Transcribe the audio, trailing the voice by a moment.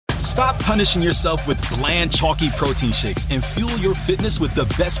Stop punishing yourself with bland, chalky protein shakes and fuel your fitness with the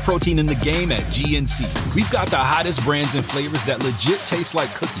best protein in the game at GNC. We've got the hottest brands and flavors that legit taste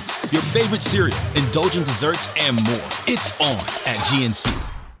like cookies, your favorite cereal, indulgent desserts, and more. It's on at GNC.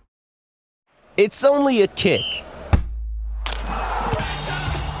 It's only a kick,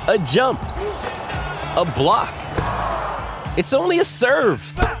 a jump, a block. It's only a serve.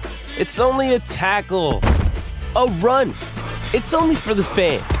 It's only a tackle, a run. It's only for the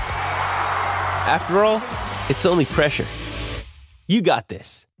fans. After all, it's only pressure. You got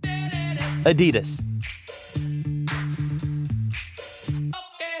this. Adidas.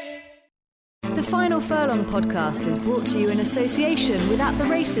 The Final Furlong podcast is brought to you in association with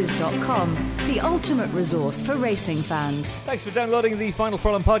AtTheRaces.com, the ultimate resource for racing fans. Thanks for downloading the Final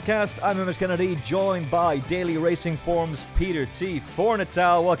Furlong podcast. I'm Emmett Kennedy, joined by Daily Racing Form's Peter T.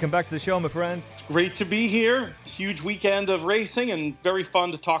 Fornatal. Welcome back to the show, my friend. Great to be here. Huge weekend of racing and very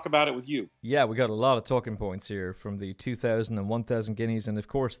fun to talk about it with you. Yeah, we got a lot of talking points here from the 2,000 and 1,000 guineas and, of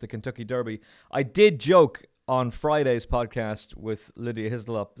course, the Kentucky Derby. I did joke on Friday's podcast with Lydia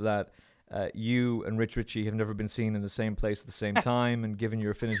Hislop that you and Rich Ritchie have never been seen in the same place at the same time, and given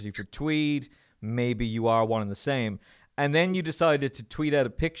your affinity for tweed, maybe you are one and the same. And then you decided to tweet out a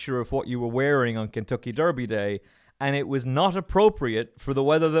picture of what you were wearing on Kentucky Derby Day, and it was not appropriate for the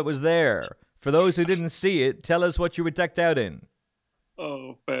weather that was there. For those who didn't see it, tell us what you were decked out in.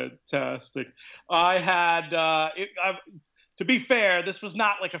 Oh, fantastic. I had, to be fair, this was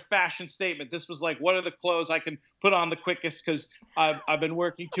not like a fashion statement. This was like, what are the clothes I can put on the quickest because I've been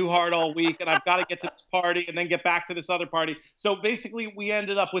working too hard all week and I've got to get to this party and then get back to this other party. So basically we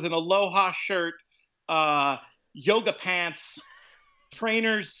ended up with an Aloha shirt, yoga pants,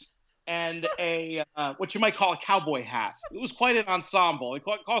 trainers, and a what you might call a cowboy hat. It was quite an ensemble. It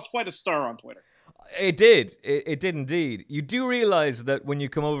caused quite a stir on Twitter. It did. It did indeed. You do realize that when you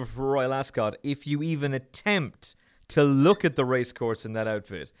come over for Royal Ascot, if you even attempt to look at the race course in that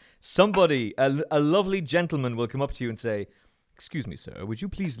outfit, somebody, a lovely gentleman will come up to you and say, "Excuse me, sir, would you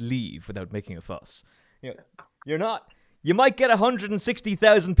please leave without making a fuss?" You're not... You might get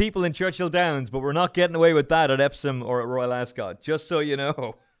 160,000 people in Churchill Downs, but we're not getting away with that at Epsom or at Royal Ascot, just so you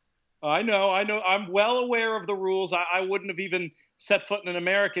know. I know. I'm well aware of the rules. I wouldn't have even set foot in an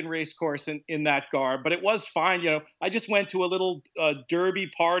American race course in that garb, but it was fine. I just went to a little derby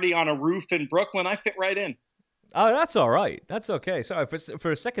party on a roof in Brooklyn. I fit right in. Oh, that's all right. That's okay. Sorry,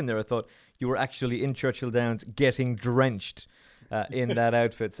 for a second there, I thought you were actually in Churchill Downs getting drenched in that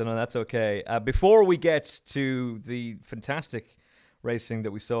outfit. So no, that's okay. Before we get to the fantastic racing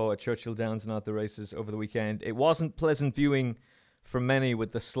that we saw at Churchill Downs and at the races over the weekend, it wasn't pleasant viewing for many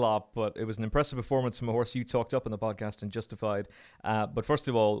with the slop, but it was an impressive performance from a horse you talked up in the podcast and justified. But first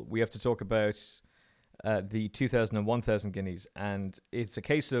of all, we have to talk about the 2,000 and 1,000 guineas, and it's a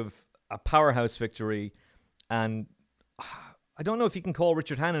case of a powerhouse victory. And I don't know if you can call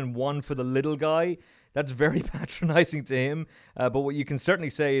Richard Hannon one for the little guy. That's very patronizing to him. But what you can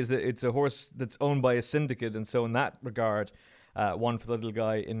certainly say is that it's a horse that's owned by a syndicate, and so in that regard, one for the little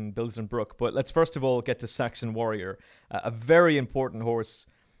guy in Billesdon Brook. But let's first of all get to Saxon Warrior, a very important horse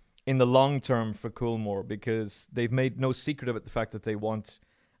in the long term for Coolmore, because they've made no secret about the fact that they want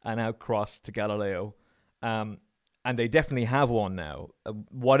an outcross to Galileo. And they definitely have one now.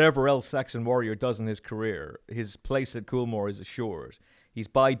 Whatever else Saxon Warrior does in his career, his place at Coolmore is assured. He's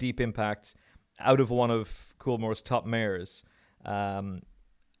by Deep Impact, out of one of Coolmore's top mares.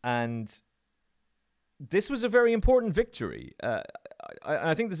 And this was a very important victory.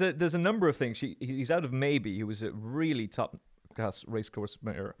 I think there's a number of things. He's out of Maybe, who was a really top-class race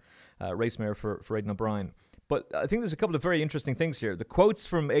mare for Aidan O'Brien. But I think there's a couple of very interesting things here. The quotes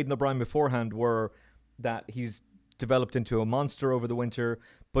from Aidan O'Brien beforehand were that he's developed into a monster over the winter,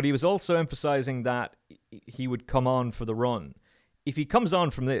 but he was also emphasizing that he would come on for the run. If he comes on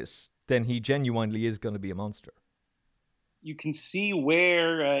from this, then he genuinely is going to be a monster. You can see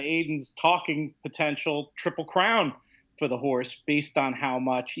where Aidan's talking potential Triple Crown for the horse based on how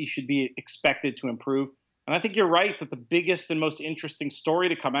much he should be expected to improve. And I think you're right that the biggest and most interesting story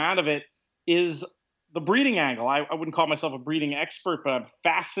to come out of it is the breeding angle. I wouldn't call myself a breeding expert, but I'm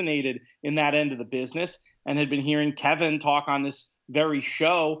fascinated in that end of the business and had been hearing Kevin talk on this very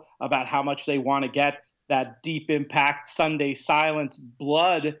show about how much they want to get that Deep Impact Sunday Silence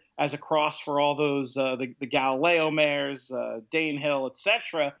blood as a cross for all those, the Galileo mares, Danehill,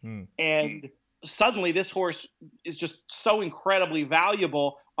 etc. And suddenly this horse is just so incredibly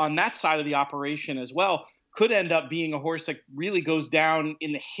valuable on that side of the operation as well. Could end up being a horse that really goes down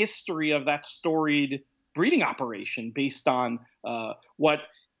in the history of that storied breeding operation based on what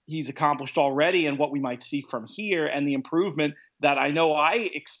he's accomplished already and what we might see from here, and the improvement that I know I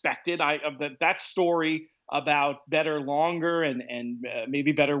expected. That story about better longer and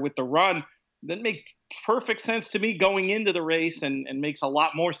maybe better with the run that make perfect sense to me going into the race, and makes a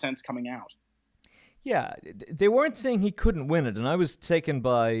lot more sense coming out. Yeah, they weren't saying he couldn't win it, and I was taken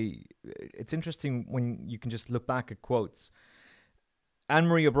by. It's interesting when you can just look back at quotes.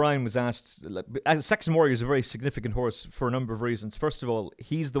 Anne-Marie O'Brien was asked, Saxon Warrior is a very significant horse for a number of reasons. First of all,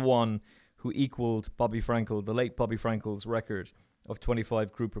 he's the one who equaled Bobby Frankel, the late Bobby Frankel's record of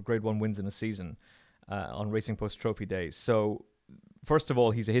 25 Group or Grade 1 wins in a season on Racing Post Trophy days. So, first of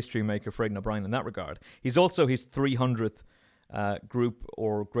all, he's a history maker for Aidan O'Brien in that regard. He's also his 300th Group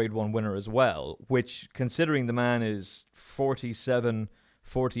or Grade 1 winner as well, which, considering the man is 47,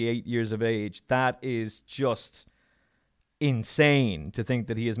 48 years of age, that is just insane to think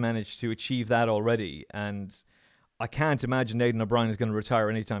that he has managed to achieve that already. And I can't imagine Aidan O'Brien is going to retire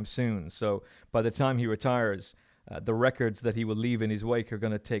anytime soon. So by the time he retires, the records that he will leave in his wake are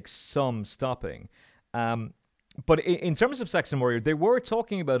going to take some stopping. But in terms of Saxon Warrior, they were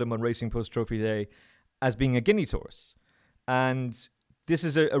talking about him on Racing Post Trophy Day as being a Guineas horse. And this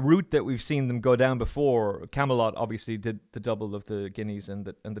is a route that we've seen them go down before. Camelot obviously did the double of the Guineas and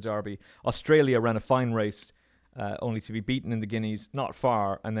the Derby. Australia ran a fine race, only to be beaten in the Guineas, not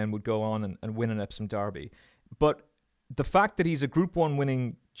far, and then would go on and win an Epsom Derby. But the fact that he's a Group 1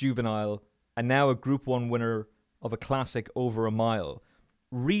 winning juvenile and now a Group 1 winner of a classic over a mile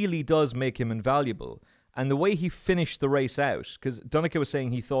really does make him invaluable. And the way he finished the race out, because Donncha was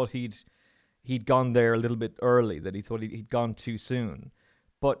saying he thought he'd gone there a little bit early, that he thought he'd gone too soon.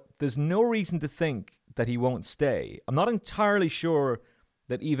 But there's no reason to think that he won't stay. I'm not entirely sure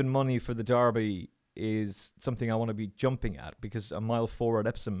that even money for the Derby is something I want to be jumping at, because a mile 4 at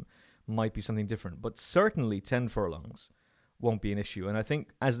Epsom might be something different. But certainly 10 furlongs won't be an issue. And I think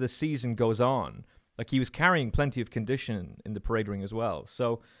as the season goes on, like, he was carrying plenty of condition in the parade ring as well.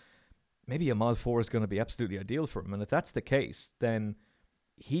 So maybe a mile 4 is going to be absolutely ideal for him. And if that's the case, then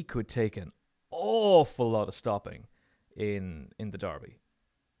he could take an awful lot of stopping in the Derby.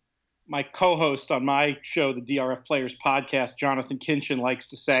 My co-host on my show, the DRF Players Podcast, Jonathan Kinchin, likes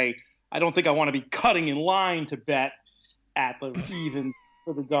to say, I don't think I want to be cutting in line to bet at the even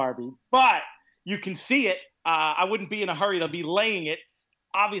for the Derby. But you can see it. I wouldn't be in a hurry to be laying it.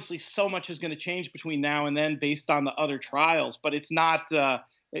 Obviously, so much is going to change between now and then based on the other trials. But it's not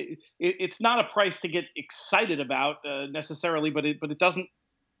it's not a price to get excited about necessarily. But it doesn't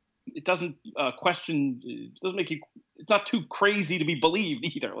question. It doesn't make you. It's not too crazy to be believed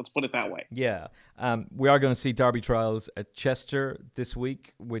either. Let's put it that way. Yeah. We are going to see Derby trials at Chester this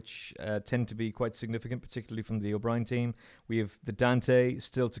week, which tend to be quite significant, particularly from the O'Brien team. We have the Dante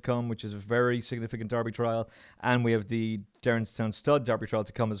still to come, which is a very significant Derby trial. And we have the Derrinstown Stud Derby trial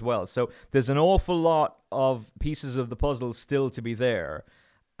to come as well. So there's an awful lot of pieces of the puzzle still to be there.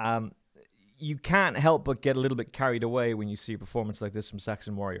 You can't help but get a little bit carried away when you see a performance like this from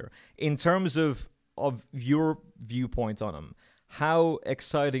Saxon Warrior. In terms of your viewpoint on him, how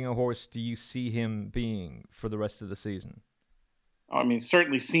exciting a horse do you see him being for the rest of the season? I mean, it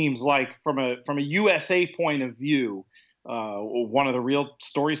certainly seems like from a USA point of view, one of the real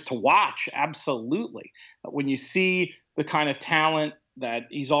stories to watch. Absolutely. When you see the kind of talent that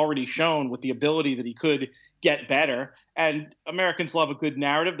he's already shown with the ability that he could get better. And Americans love a good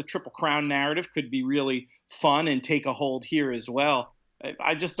narrative. The Triple Crown narrative could be really fun and take a hold here as well.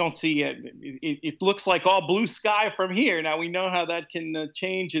 I just don't see it. It looks like all blue sky from here. Now, we know how that can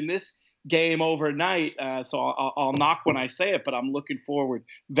change in this game overnight. So I'll knock when I say it, but I'm looking forward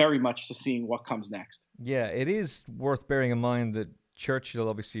very much to seeing what comes next. Yeah, it is worth bearing in mind that Churchill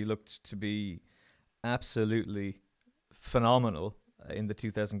obviously looked to be absolutely phenomenal in the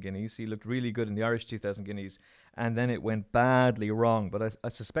 2000 Guineas. He looked really good in the Irish 2000 Guineas, and then it went badly wrong. But I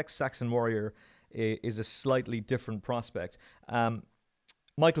suspect Saxon Warrior is a slightly different prospect.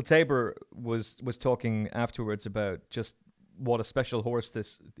 Michael Tabor was talking afterwards about just what a special horse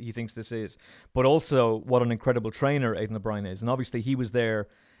he thinks this is, but also what an incredible trainer Aidan O'Brien is. And obviously he was there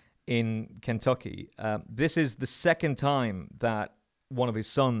in Kentucky. This is the second time that one of his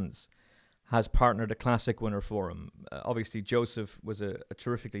sons has partnered a classic winner for him. Obviously, Joseph was a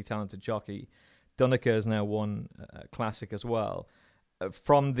terrifically talented jockey. Donncha has now won a classic as well.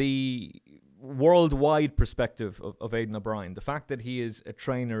 From the worldwide perspective of Aidan O'Brien, the fact that he is a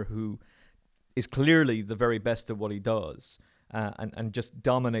trainer who is clearly the very best at what he does and just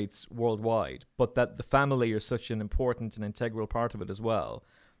dominates worldwide, but that the family are such an important and integral part of it as well.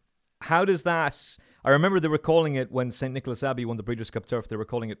 How does that... I remember they were calling it, when St. Nicholas Abbey won the Breeders' Cup Turf, they were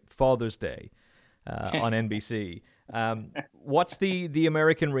calling it Father's Day on NBC. What's the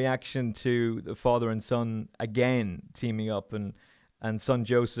American reaction to the father and son again teaming up and son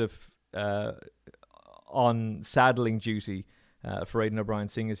Joseph on saddling duty for Aidan O'Brien,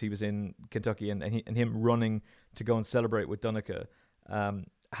 seeing as he was in Kentucky and him running to go and celebrate with Dunica?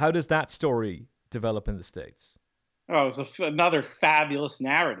 How does that story develop in the States? Oh, it's another fabulous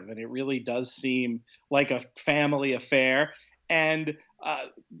narrative, and it really does seem like a family affair. And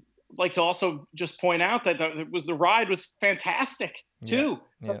like to also just point out that the ride was fantastic too.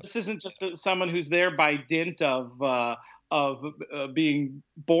 So this isn't just someone who's there by dint of being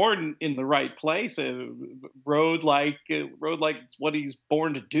born in the right place, rode like it's what he's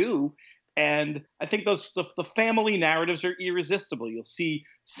born to do. And I think the family narratives are irresistible. You'll see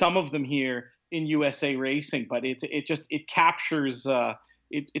some of them here in USA Racing, but it captures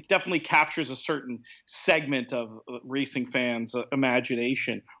it definitely captures a certain segment of racing fans'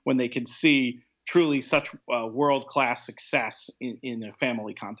 imagination when they can see truly such world-class success in a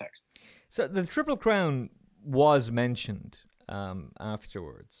family context. So the Triple Crown was mentioned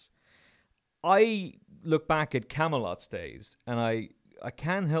afterwards. I look back at Camelot's days, and I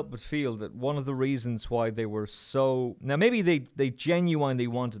can't help but feel that one of the reasons why they were so... Now, maybe they genuinely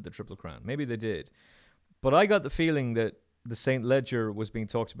wanted the Triple Crown. Maybe they did. But I got the feeling that the St. Leger was being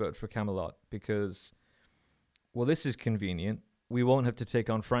talked about for Camelot because, well, this is convenient. We won't have to take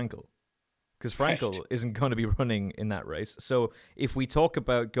on Frankel because Frankel isn't going to be running in that race. So if we talk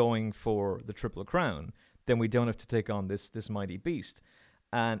about going for the Triple Crown, then we don't have to take on this mighty beast.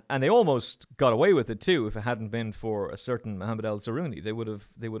 And they almost got away with it too. If it hadn't been for a certain Mohamed El Zaruni, they would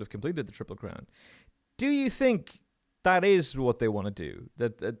have completed the Triple Crown. Do you think that is what they want to do?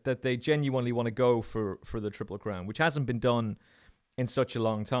 That they genuinely want to go for the Triple Crown, which hasn't been done in such a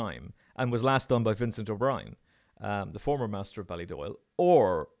long time and was last done by Vincent O'Brien, the former master of Ballydoyle?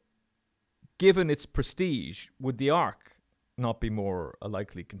 Or, given its prestige, would the Arc not be more a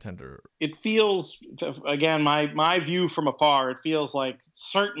likely contender? It feels, again, my view from afar, it feels like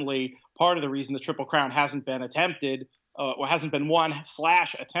certainly part of the reason the Triple Crown hasn't been attempted, or hasn't been won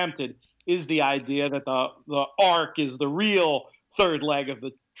 / attempted, is the idea that the Arc is the real third leg of the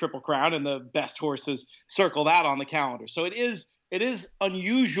Triple Crown, and the best horses circle that on the calendar. So it is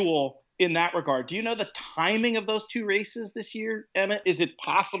unusual in that regard. Do you know the timing of those two races this year, Emma? Is it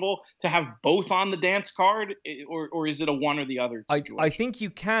possible to have both on the dance card, or is it a one or the other situation? I think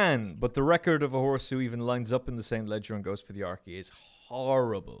you can, but the record of a horse who even lines up in the St. Leger and goes for the Archie is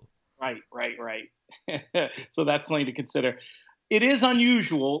horrible. Right. So that's something to consider. It is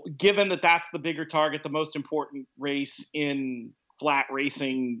unusual, given that that's the bigger target, the most important race in flat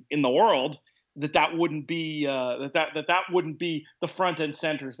racing in the world, that wouldn't be that wouldn't be the front and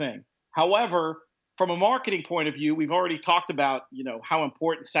center thing. However, from a marketing point of view, we've already talked about, how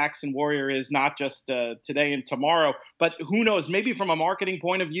important Saxon Warrior is, not just today and tomorrow, but who knows, maybe from a marketing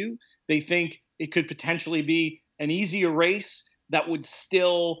point of view, they think it could potentially be an easier race that would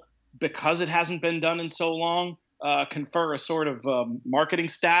still, because it hasn't been done in so long, confer a sort of marketing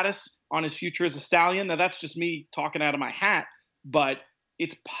status on his future as a stallion. Now, that's just me talking out of my hat, but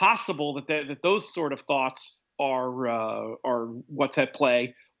it's possible that those sort of thoughts are what's at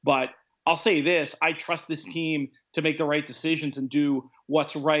play. But I'll say this, I trust this team to make the right decisions and do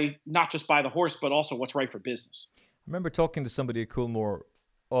what's right, not just by the horse, but also what's right for business. I remember talking to somebody at Coolmore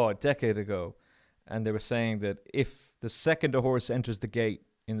a decade ago, and they were saying that if the second a horse enters the gate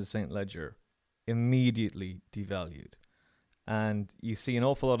in the St. Leger, immediately devalued. And you see an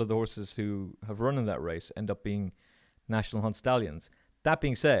awful lot of the horses who have run in that race end up being National Hunt Stallions. That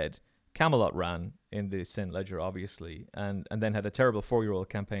being said, Camelot ran in the St. Leger, obviously, and then had a terrible 4-year-old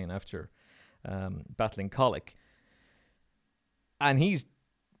campaign after battling colic. And he's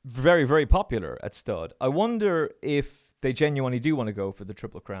very, very popular at stud. I wonder if they genuinely do want to go for the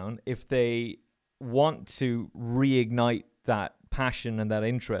Triple Crown, if they want to reignite that passion and that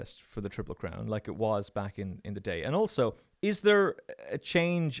interest for the Triple Crown like it was back in the day. And also, is there a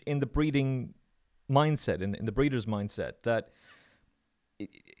change in the breeding mindset, in the breeder's mindset, that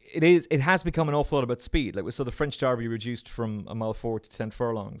it has become an awful lot about speed? Like we saw the French Derby reduced from a mile forward to 10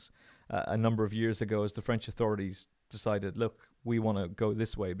 furlongs a number of years ago as the French authorities decided, look, we want to go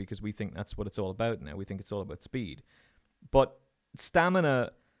this way because we think that's what it's all about now. We think it's all about speed. But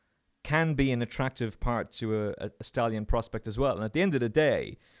stamina can be an attractive part to a stallion prospect as well. And at the end of the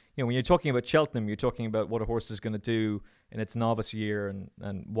day, when you're talking about Cheltenham, you're talking about what a horse is going to do in its novice year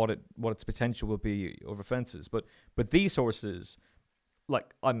and what its potential will be over fences. But these horses,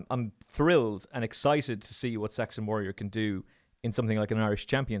 like, I'm thrilled and excited to see what Saxon Warrior can do in something like an Irish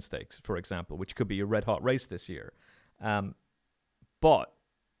Champion Stakes, for example, which could be a red-hot race this year. But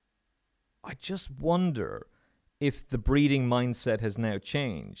I just wonder if the breeding mindset has now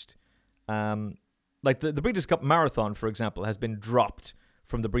changed. Like the Breeders' Cup Marathon, for example, has been dropped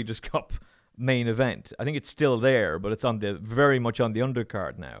from the Breeders' Cup main event. I think it's still there, but it's very much on the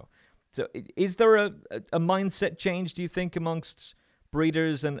undercard now. So is there a mindset change, do you think, amongst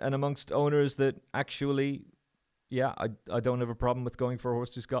breeders and amongst owners that actually, I don't have a problem with going for a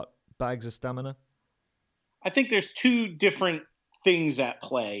horse who's got bags of stamina? I think there's two different things at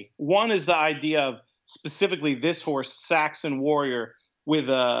play. One is the idea of specifically this horse, Saxon Warrior, with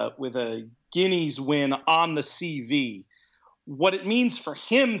a Guineas win on the CV. What it means for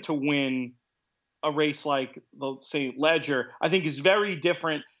him to win a race like the St. Ledger, I think, is very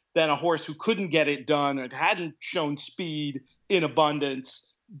different than a horse who couldn't get it done and hadn't shown speed in abundance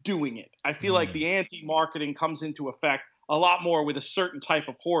doing it. I feel like the anti-marketing comes into effect a lot more with a certain type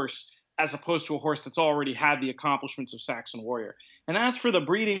of horse as opposed to a horse that's already had the accomplishments of Saxon Warrior. And as for the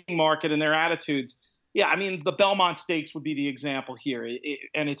breeding market and their attitudes, I mean, the Belmont Stakes would be the example here.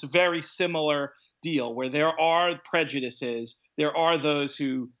 And it's a very similar deal where there are prejudices. There are those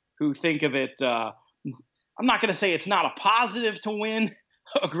who think of it. I'm not going to say it's not a positive to win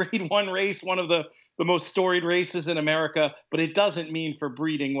a Grade 1 race, one of the most storied races in America, but it doesn't mean for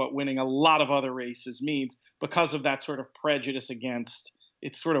breeding what winning a lot of other races means because of that sort of prejudice against,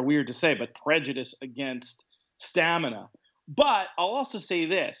 it's sort of weird to say, but prejudice against stamina. But I'll also say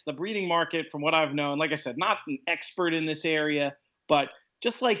this, the breeding market, from what I've known, like I said, not an expert in this area, but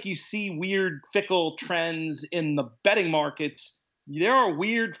just like you see weird, fickle trends in the betting markets, there are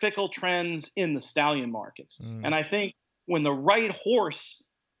weird, fickle trends in the stallion markets. And I think when the right horse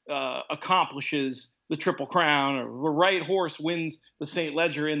accomplishes the Triple Crown, or the right horse wins the St.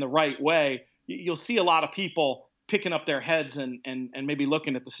 Ledger in the right way, you'll see a lot of people picking up their heads and maybe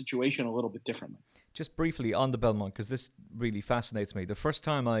looking at the situation a little bit differently. Just briefly on the Belmont, because this really fascinates me. The first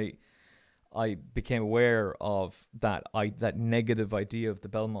time I became aware of that negative idea of the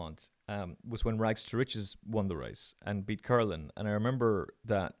Belmont was when Rags to Riches won the race and beat Curlin. And I remember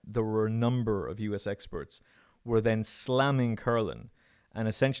that there were a number of US experts were then slamming Curlin and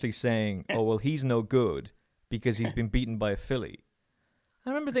essentially saying, oh, well, he's no good because he's been beaten by a filly. I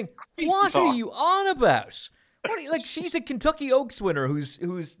remember thinking, what are you on about? Like, she's a Kentucky Oaks winner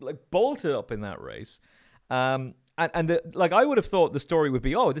who's like bolted up in that race. And I would have thought the story would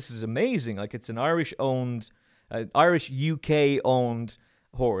be, oh, this is amazing. Like, it's an Irish UK owned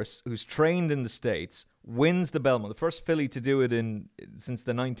horse who's trained in the States, wins the Belmont, the first filly to do it since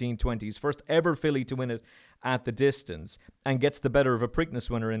the 1920s, first ever filly to win it at the distance, and gets the better of a Preakness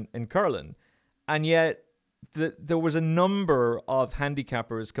winner in Curlin. And yet there was a number of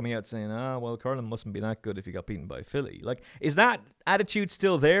handicappers coming out saying, well, Curlin mustn't be that good if he got beaten by a filly. Like, is that attitude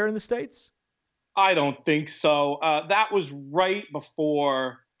still there in the States? I don't think so. That was right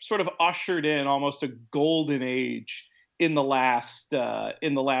before, sort of ushered in almost a golden age in the last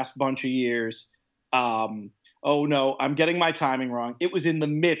bunch of years. Oh no, I'm getting my timing wrong. It was in the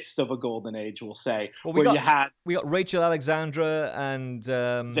midst of a golden age, we'll say. Well, we got Rachel Alexandra and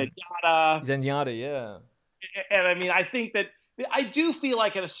Zenyatta, yeah. And I mean, I think that I do feel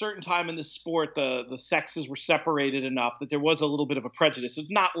like at a certain time in this sport, the sexes were separated enough that there was a little bit of a prejudice.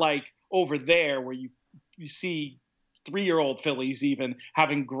 It's not like over there where you see 3-year-old fillies even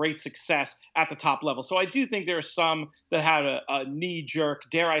having great success at the top level. So I do think there are some that had a knee-jerk,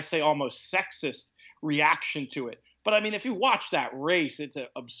 dare I say, almost sexist reaction to it. But I mean, if you watch that race, it's an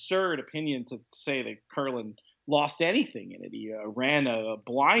absurd opinion to say that Curlin lost anything in it. He ran a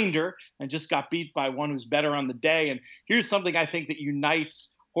blinder and just got beat by one who's better on the day. And here's something I think that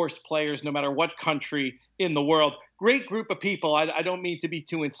unites horse players no matter what country in the world. Great group of people. I don't mean to be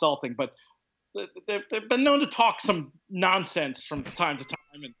too insulting, but they've been known to talk some nonsense from time to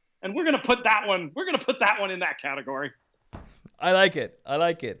time. And we're going to put that one in that category. I like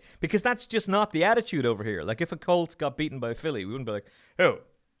it. Because that's just not the attitude over here. Like, if a colt got beaten by a filly, we wouldn't be like, oh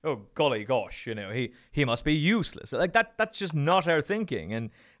golly gosh, he must be useless. Like, that's just not our thinking.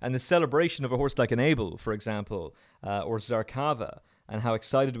 And the celebration of a horse like an Abel, for example, or Zarkava, and how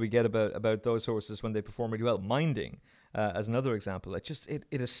excited we get about those horses when they perform really well. Minding, as another example.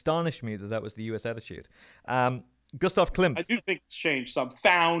 It astonished me that was the US attitude. Gustav Klimt. I do think it's changed some.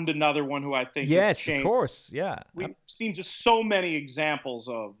 Found another one who I think has changed. Yes, of course, yeah. We've seen just so many examples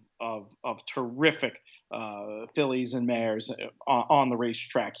of terrific fillies and mares on the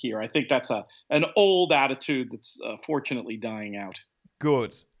racetrack here. I think that's an old attitude that's fortunately dying out.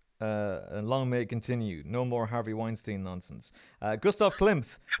 Good. And long may it continue. No more Harvey Weinstein nonsense. Gustav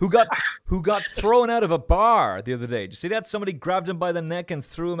Klimt, who got thrown out of a bar the other day. Did you see that? Somebody grabbed him by the neck and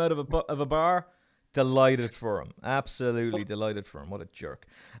threw him out of a bar. Delighted for him. Absolutely delighted for him. What a jerk.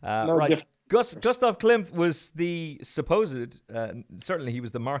 No Right. difference. Gustav Klimt was the supposed, certainly he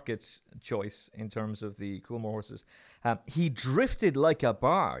was the market choice in terms of the Coolmore horses. He drifted like a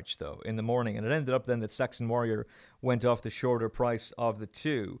barge, though, in the morning, and it ended up then that Saxon Warrior went off the shorter price of the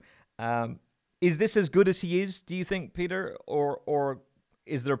two. Is this as good as he is, do you think, Peter? Or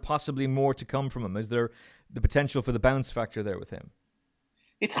is there possibly more to come from him? Is there the potential for the bounce factor there with him?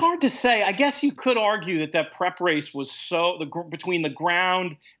 It's hard to say. I guess you could argue that prep race was between the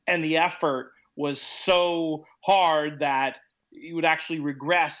ground and the effort was so hard that you would actually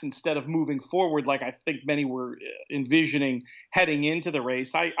regress instead of moving forward, like I think many were envisioning heading into the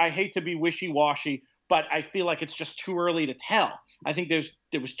race. I hate to be wishy-washy, but I feel like it's just too early to tell. I think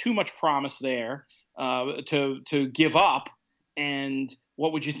there was too much promise there to give up. And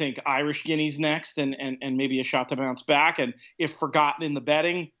what would you think? Irish Guineas next, and maybe a shot to bounce back. And if forgotten in the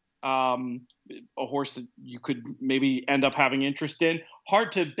betting, a horse that you could maybe end up having interest in.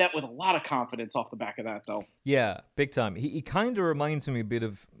 Hard to bet with a lot of confidence off the back of that, though. Yeah, big time. He kind of reminds me a bit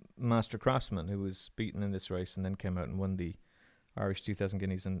of Master Craftsman, who was beaten in this race and then came out and won the Irish 2000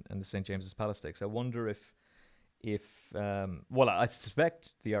 Guineas and the St. James's Palace Stakes. I wonder if I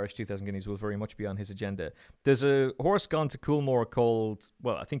suspect the Irish 2000 Guineas will very much be on his agenda. There's a horse gone to Coolmore called,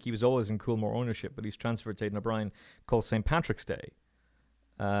 well, I think he was always in Coolmore ownership, but he's transferred to Aidan O'Brien, called St. Patrick's Day.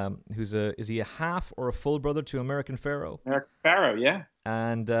 Is he a half or a full brother to American Pharaoh? American Pharaoh, yeah.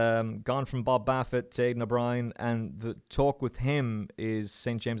 And gone from Bob Baffett to Aidan O'Brien, and the talk with him is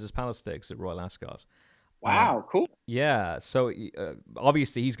St. James's Palace Stakes at Royal Ascot. Wow, cool. Yeah, so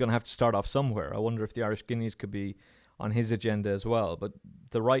obviously he's going to have to start off somewhere. I wonder if the Irish Guineas could be on his agenda as well. But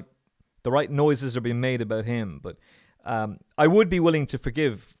the right noises are being made about him. But I would be willing to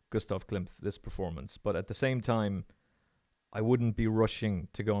forgive Gustav Klimt this performance, but at the same time, I wouldn't be rushing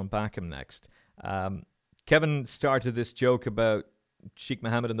to go and back him next. Kevin started this joke about Sheikh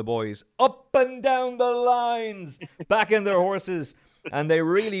Mohammed and the boys up and down the lines, backing their horses. And they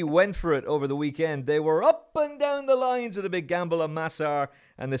really went for it over the weekend. They were up and down the lines with a big gamble on Massar,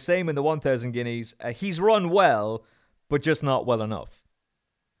 and the same in the 1,000 Guineas. He's run well, but just not well enough.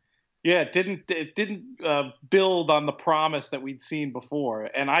 Yeah, it didn't build on the promise that we'd seen before,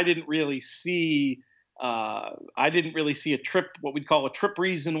 and I didn't really see a trip, what we'd call a trip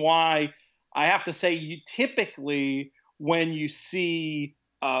reason why. I have to say, you typically, when you see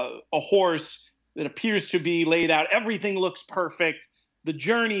a horse that appears to be laid out, everything looks perfect, the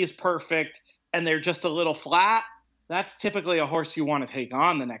journey is perfect, and they're just a little flat, that's typically a horse you want to take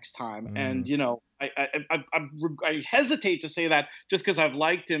on the next time. And, I hesitate to say that just because I've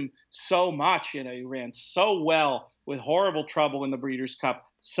liked him so much. He ran so well with horrible trouble in the Breeders' Cup,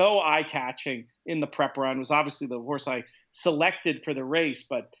 so eye-catching in the prep run, was obviously the horse I selected for the race.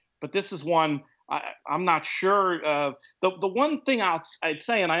 But this is one I'm not sure. The one thing I'd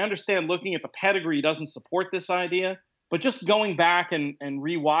say, and I understand looking at the pedigree doesn't support this idea, but just going back and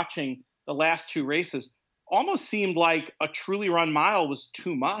rewatching the last two races, almost seemed like a Truly Run Mile was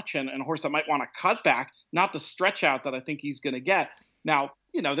too much, and a horse that might want to cut back, not the stretch out that I think he's going to get. Now,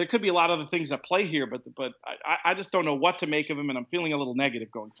 there could be a lot of other things at play here, but I just don't know what to make of him, and I'm feeling a little negative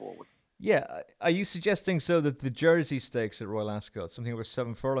going forward. Yeah, are you suggesting so that the Jersey Stakes at Royal Ascot, something over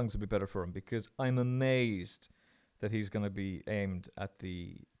 7 furlongs, would be better for him? Because I'm amazed that he's going to be aimed at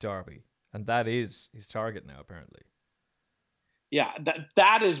the Derby, and that is his target now, apparently. Yeah,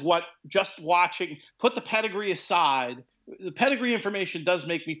 that is what, just watching, put the pedigree aside, the pedigree information does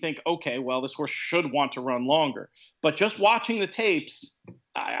make me think, okay, well, this horse should want to run longer. But just watching the tapes,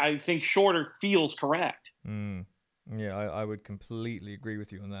 I think shorter feels correct. Yeah, I would completely agree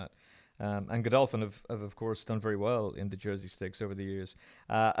with you on that. And Godolphin have, of course, done very well in the Jersey Stakes over the years.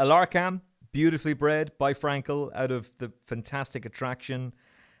 Alarcam, beautifully bred by Frankel out of the Fantastic Attraction.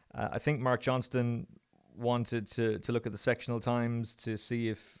 I think Mark Johnston wanted to look at the sectional times to see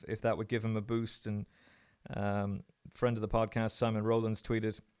if that would give him a boost. And friend of the podcast, Simon Rowlands,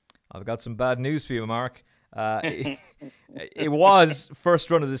 tweeted, "I've got some bad news for you, Mark." It was first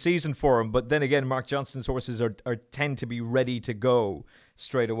run of the season for him, but then again, Mark Johnston's horses tend to be ready to go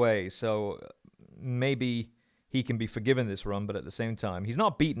straight away, so maybe he can be forgiven this run. But at the same time, he's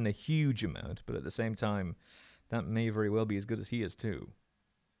not beaten a huge amount, but at the same time, that may very well be as good as he is too.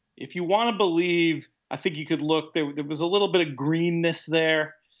 If you want to believe, I think you could look, there was a little bit of greenness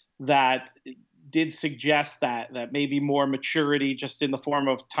there that did suggest that maybe more maturity just in the form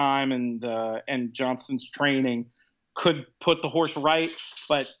of time and Johnston's training could put the horse right.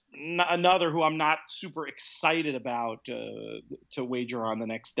 But another who I'm not super excited about to wager on the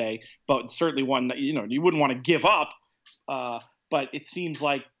next day, but certainly one that, you wouldn't want to give up. But it seems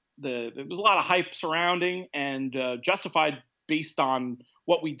like there was a lot of hype surrounding and justified based on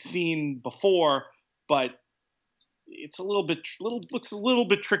what we'd seen before, but it's looks a little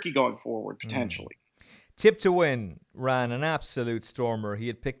bit tricky going forward potentially. Tip to Win ran an absolute stormer. He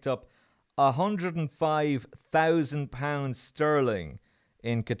had picked up £105,000 sterling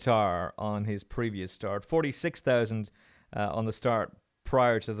in Qatar on his previous start, 46,000 on the start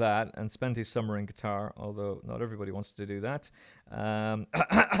prior to that, and spent his summer in Qatar, although not everybody wants to do that.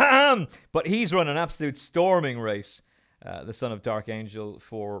 But he's run an absolute storming race, the son of Dark Angel,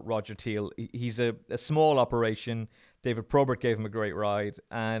 for Roger Teal. He's a small operation. David Probert gave him a great ride,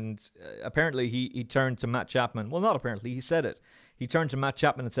 and apparently he turned to Matt Chapman. Well, not apparently, he said it. He turned to Matt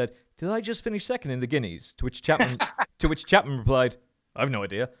Chapman and said, "Did I just finish second in the Guineas?" To which Chapman replied, "I've no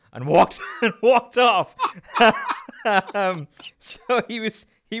idea," and walked off. So he was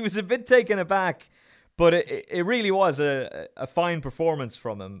a bit taken aback, but it really was a fine performance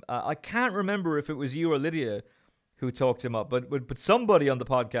from him. I can't remember if it was you or Lydia who talked him up, but somebody on the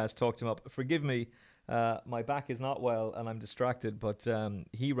podcast talked him up. Forgive me, my back is not well and I'm distracted, but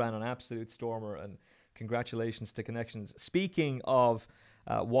he ran an absolute stormer, and congratulations to Connections. Speaking of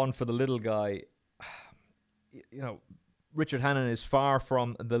one for the little guy, Richard Hannon is far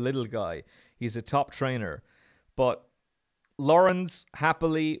from the little guy. He's a top trainer, but Lawrence,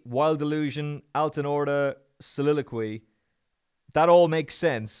 Happily, Wild Illusion, Alton Orda, Soliloquy, that all makes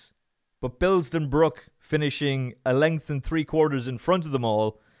sense, but Billesdon Brook finishing a length and 3/4 in front of them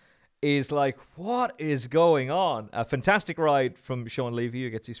all is like, what is going on? A fantastic ride from Sean Levy, who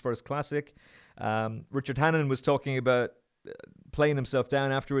gets his first classic. Richard Hannon was talking about playing himself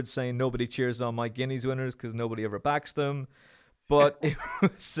down afterwards, saying nobody cheers on my Guineas winners because nobody ever backs them. But it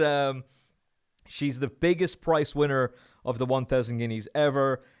was she's the biggest price winner of the 1,000 Guineas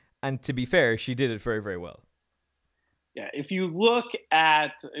ever, and to be fair, she did it very, very well. Yeah, if you look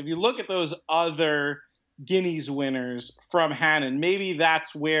at those other Guineas winners from Hannon, maybe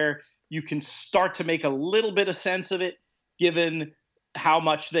that's where you can start to make a little bit of sense of it, given how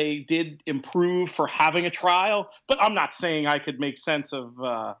much they did improve for having a trial. But I'm not saying I could make sense of.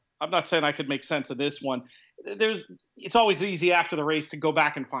 I'm not saying I could make sense of this one. It's always easy after the race to go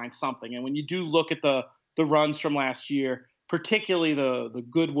back and find something, and when you do look at the runs from last year, particularly the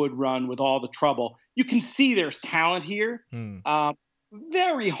Goodwood run with all the trouble, you can see there's talent here.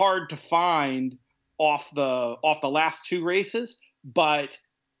 Very hard to find off the last two races, but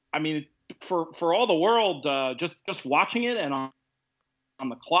I mean, for all the world, just watching it and on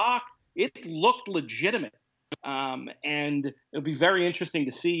the clock, it looked legitimate. And it'll be very interesting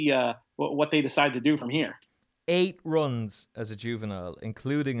to see what they decide to do from here. 8 runs as a juvenile,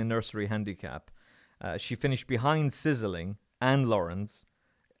 including a nursery handicap. She finished behind Sizzling and Lawrence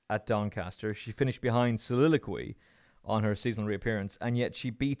at Doncaster. She finished behind Soliloquy on her seasonal reappearance, and yet she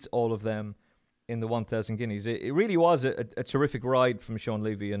beats all of them in the 1,000 Guineas. It really was a terrific ride from Sean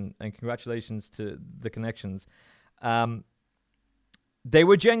Levy, and congratulations to the Connections. They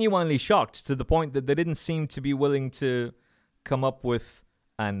were genuinely shocked to the point that they didn't seem to be willing to come up with,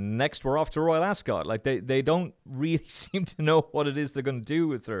 and next we're off to Royal Ascot. Like they don't really seem to know what it is they're going to do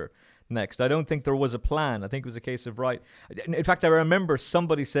with her next. I don't think there was a plan. I think it was a case of, right. In fact, I remember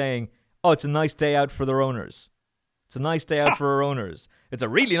somebody saying, "Oh, it's a nice day out for their owners. It's a nice day out for her owners. It's a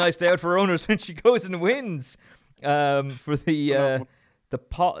really nice day out for her owners when she goes and wins for the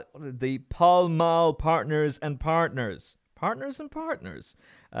Pall Mall Partners and Partners. Partners and Partners.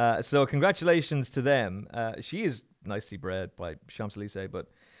 So congratulations to them. She is nicely bred by Champs-Élysées,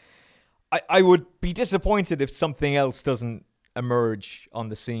 but I would be disappointed if something else doesn't emerge on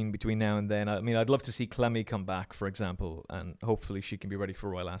the scene between now and then. I mean, I'd love to see Clemmy come back, for example, and hopefully she can be ready for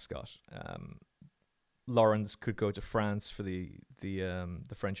Royal Ascot. Lawrence could go to France for the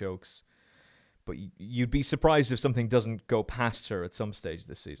French Oaks, but you'd be surprised if something doesn't go past her at some stage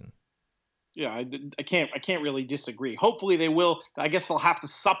this season. Yeah, I can't really disagree. Hopefully they will. I guess they'll have to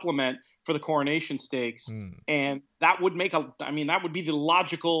supplement for the Coronation Stakes, and that would be the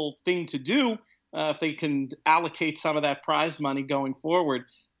logical thing to do if they can allocate some of that prize money going forward.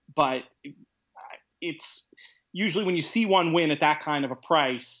 But it's usually when you see one win at that kind of a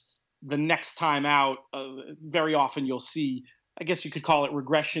price, the next time out, very often you'll see, I guess you could call it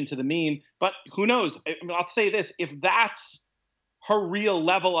regression to the mean. But who knows? I mean, I'll say this: if that's her real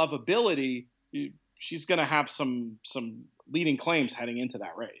level of ability, she's going to have some leading claims heading into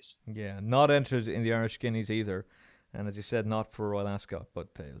that race. Yeah, not entered in the Irish Guineas either, and as you said, not for Royal Ascot, but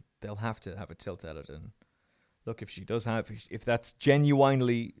they'll have to have a tilt at it. And look, if she does if that's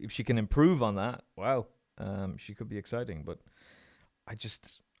genuinely, if she can improve on that, wow, she could be exciting. But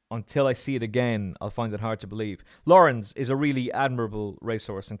until I see it again, I'll find it hard to believe. Lawrence is a really admirable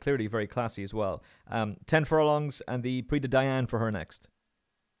racehorse and clearly very classy as well. 10 furlongs and the Prix de Diane for her next.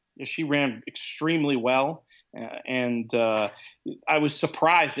 Yeah, she ran extremely well, and I was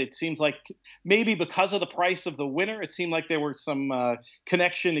surprised. It seems like maybe because of the price of the winner, it seemed like there were some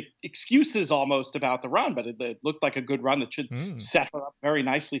connection excuses almost about the run, but it looked like a good run that should set her up very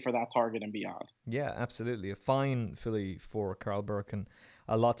nicely for that target and beyond. Yeah, absolutely. A fine filly for Carl Burke, and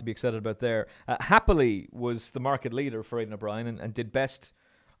a lot to be excited about there. Happily was the market leader for Aidan O'Brien and did best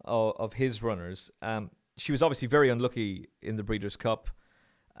of his runners. She was obviously very unlucky in the Breeders' Cup.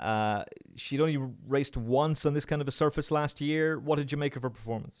 She'd only raced once on this kind of a surface last year. What did you make of her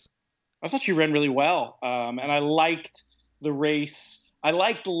performance? I thought she ran really well, and I liked the race. I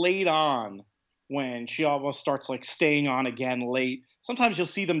liked late on when she almost starts like staying on again late. Sometimes you'll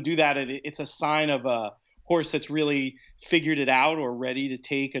see them do that, and it's a sign of a horse that's really figured it out or ready to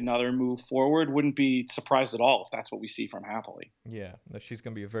take another move forward. Wouldn't be surprised at all if that's what we see from Happily. Yeah, she's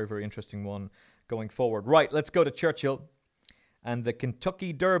going to be a very, very interesting one going forward. Right, let's go to Churchill and the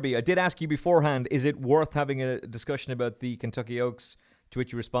Kentucky Derby. I did ask you beforehand, is it worth having a discussion about the Kentucky Oaks? To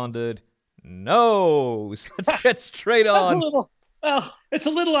which you responded, no. So let's get straight on. It's a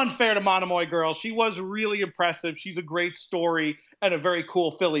little unfair to Monomoy Girl. She was really impressive. She's a great story and a very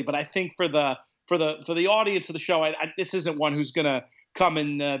cool filly. But I think for the audience of the show, this isn't one who's going to come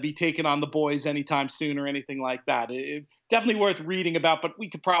and be taking on the boys anytime soon or anything like that. Definitely worth reading about, but we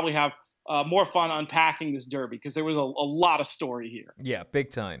could probably have more fun unpacking this Derby because there was a lot of story here. Yeah,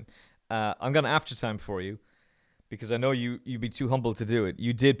 big time. I'm going to after time for you because I know you'd be too humble to do it.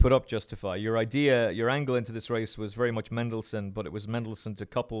 You did put up Justify. Your angle into this race was very much Mendelssohn, but it was Mendelssohn to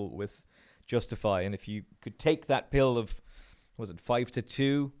couple with Justify. And if you could take that pill of, was it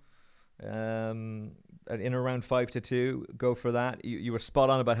 5-2? In around 5-2, go for that. You were spot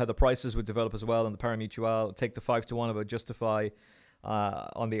on about how the prices would develop as well on the Parimutuel. Take the 5-1 about Justify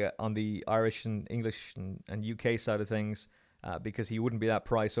on the Irish and English and UK side of things because he wouldn't be that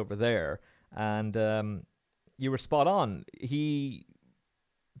price over there. And you were spot on. He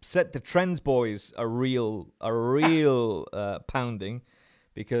set the Trends boys a real pounding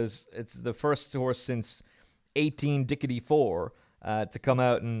because it's the first horse since 18-4 to come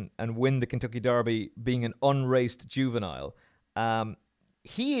out and win the Kentucky Derby being an unraced juvenile.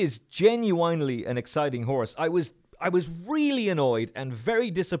 He is genuinely an exciting horse. I was really annoyed and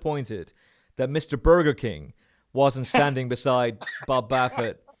very disappointed that Mr. Burger King wasn't standing beside Bob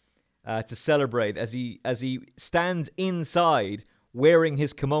Baffett to celebrate as he stands inside wearing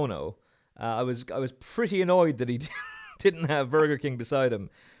his kimono. I was pretty annoyed that he didn't have Burger King beside him.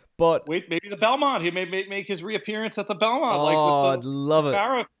 But wait, maybe the Belmont. He may make his reappearance at the Belmont. I'd love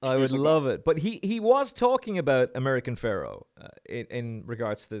it. I would love it. But he was talking about American Pharoah in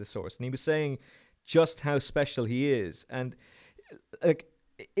regards to this horse, and he was saying just how special he is. And like,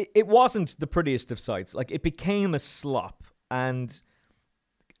 it wasn't the prettiest of sights. Like, it became a slop. And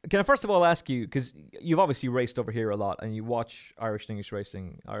can I first of all ask you, because you've obviously raced over here a lot, and you watch Irish and English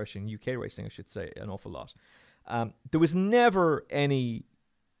racing, Irish and UK racing, I should say, an awful lot. There was never any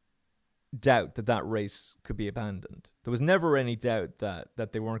doubt that race could be abandoned. There was never any doubt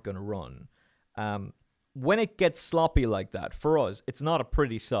that they weren't going to run. When it gets sloppy like that, for us, it's not a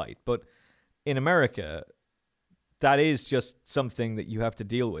pretty sight. But in America, that is just something that you have to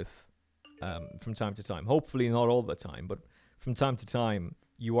deal with from time to time. Hopefully not all the time, but from time to time,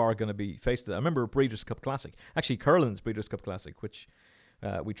 you are going to be faced with that. I remember a Breeders' Cup Classic, actually Curlin's Breeders' Cup Classic, which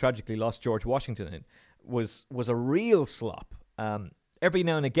we tragically lost George Washington in, was a real slop. Every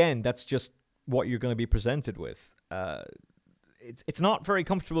now and again, that's just what you're going to be presented with. It's not very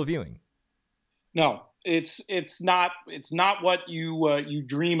comfortable viewing. No, it's not what you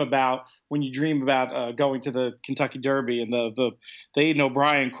dream about when you dream about going to the Kentucky Derby. And the Aidan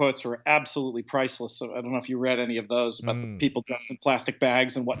O'Brien quotes are absolutely priceless. So I don't know if you read any of those about the people dressed in plastic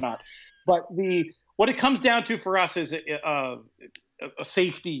bags and whatnot. But what it comes down to for us is a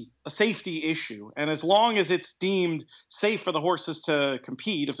safety issue. And as long as it's deemed safe for the horses to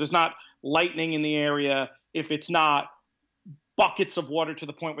compete, if there's not lightning in the area, if it's not buckets of water to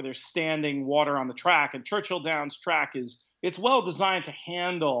the point where there's standing water on the track, and Churchill Downs track it's well designed to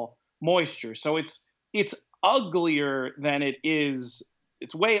handle moisture. So it's uglier than it is.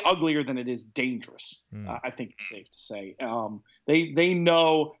 It's way uglier than it is dangerous. I think it's safe to say. They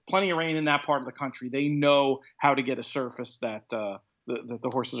know plenty of rain in that part of the country. They know how to get a surface that the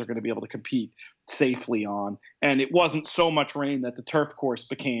horses are going to be able to compete safely on. And it wasn't so much rain that the turf course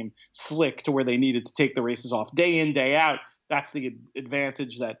became slick to where they needed to take the races off day in, day out. That's the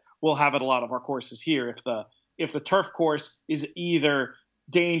advantage that we'll have at a lot of our courses here. If the turf course is either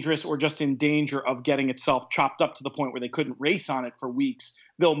dangerous or just in danger of getting itself chopped up to the point where they couldn't race on it for weeks,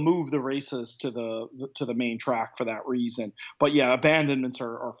 they'll move the races to the main track for that reason. But yeah, abandonments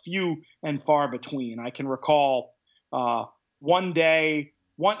are few and far between. I can recall one day.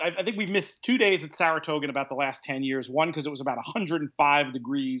 I think we've missed 2 days at Saratoga in about the last 10 years. One, because it was about 105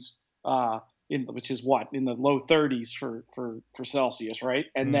 degrees, which is in the low 30s for Celsius, right?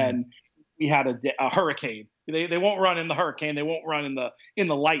 And then we had a hurricane. They won't run in the hurricane. They won't run in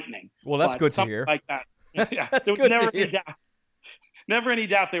the lightning. Well, that's good to hear. Like that. Yeah, that's there was good never to hear. any doubt. Never any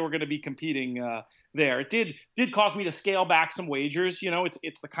doubt they were going to be competing there. It did cause me to scale back some wagers.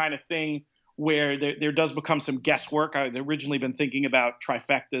 It's the kind of thing where there does become some guesswork. I'd originally been thinking about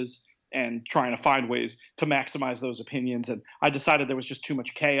trifectas and trying to find ways to maximize those opinions. And I decided there was just too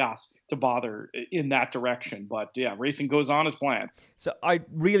much chaos to bother in that direction. But yeah, racing goes on as planned. So I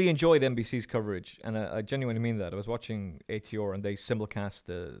really enjoyed NBC's coverage, and I genuinely mean that. I was watching ATR, and they simulcast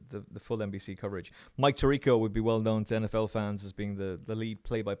the full NBC coverage. Mike Tirico would be well known to NFL fans as being the lead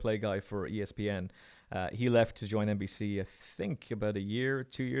play-by-play guy for ESPN. He left to join NBC, I think, about 2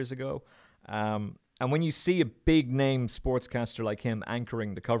 years ago. And when you see a big-name sportscaster like him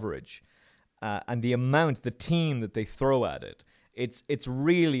anchoring the coverage, and the team that they throw at it, it's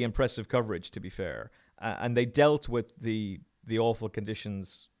really impressive coverage, to be fair. And they dealt with the awful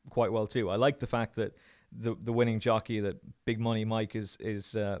conditions quite well too. I like the fact that the winning jockey, that Big Money Mike,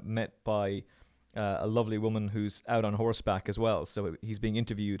 is met by a lovely woman who's out on horseback as well. So he's being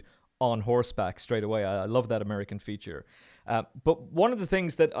interviewed on horseback straight away. I love that American feature. But one of the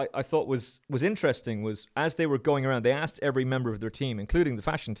things that I thought was interesting was, as they were going around, they asked every member of their team, including the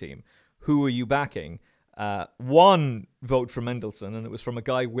fashion team, who are you backing? One vote for Mendelssohn, and it was from a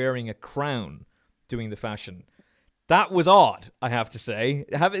guy wearing a crown doing the fashion. That was odd, I have to say.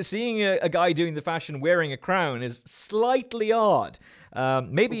 Seeing a guy doing the fashion wearing a crown is slightly odd.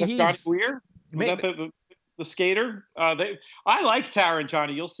 Maybe was that he's... Johnny Weir? Was that the skater? I like Tara and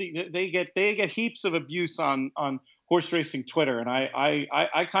Johnny. You'll see they get heaps of abuse on horse racing Twitter, and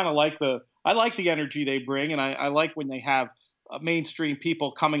I kind of like the energy they bring, and I like when they have mainstream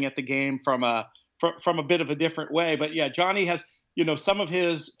people coming at the game from a bit of a different way. But yeah, Johnny has, some of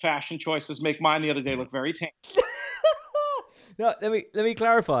his fashion choices make mine the other day look very tame. No, let me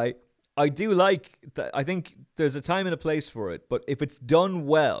clarify. I do like that. I think there's a time and a place for it, but if it's done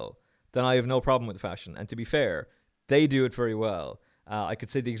well, then I have no problem with the fashion. And to be fair, they do it very well. I could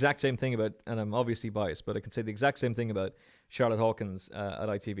say the exact same thing about, and I'm obviously biased, but I could say the exact same thing about Charlotte Hawkins at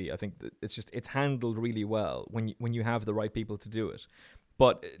ITV. I think that it's handled really well when you have the right people to do it.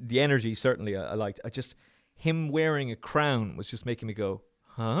 But the energy, certainly, I liked. Him wearing a crown was just making me go,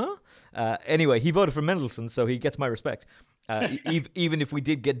 huh? Anyway, he voted for Mendelssohn, so he gets my respect, even if we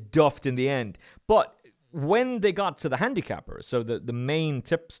did get duffed in the end. But when they got to the handicapper, so the main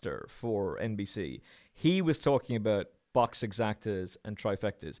tipster for NBC, he was talking about box exactas and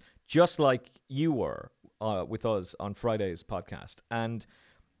trifectas, just like you were with us on Friday's podcast. And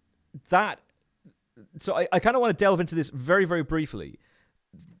so I kind of want to delve into this very, very briefly.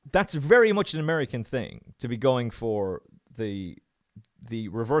 That's very much an American thing, to be going for the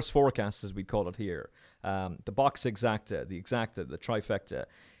reverse forecast, as we call it here, the box exacta, the trifecta.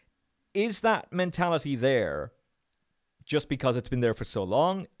 Is that mentality there just because it's been there for so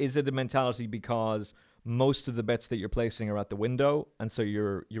long? Is it a mentality because most of the bets that you're placing are at the window, and so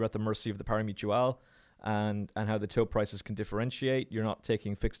you're at the mercy of the pari mutuel and how the tote prices can differentiate? You're not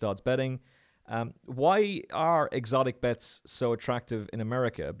taking fixed odds betting. Why are exotic bets so attractive in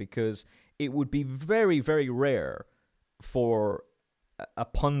America? Because it would be very, very rare for a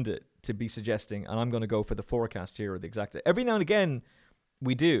pundit to be suggesting, and I'm going to go for the forecast here or the exacta. Every now and again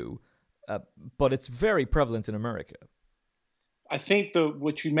we do, but it's very prevalent in America. I think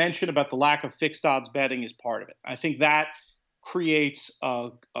what you mentioned about the lack of fixed odds betting is part of it. I think that creates a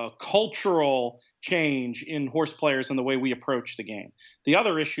cultural change in horse players and the way we approach the game. The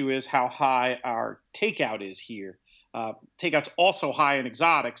other issue is how high our takeout is here. Takeout's also high in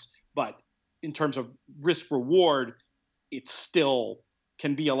exotics, but in terms of risk reward, it still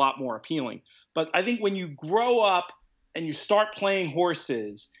can be a lot more appealing. But I think when you grow up and you start playing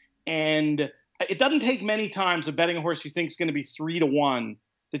horses, and it doesn't take many times of betting a horse you think is going to be 3-1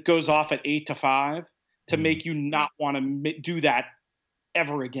 that goes off at 8-5 to make you not want to do that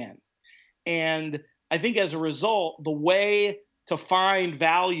ever again. And I think as a result, the way to find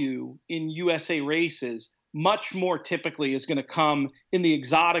value in USA races much more typically is going to come in the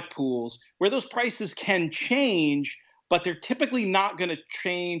exotic pools, where those prices can change, but they're typically not going to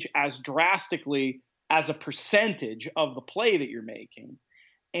change as drastically as a percentage of the play that you're making.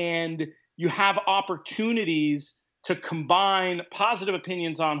 And you have opportunities to combine positive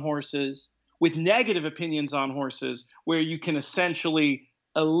opinions on horses with negative opinions on horses, where you can essentially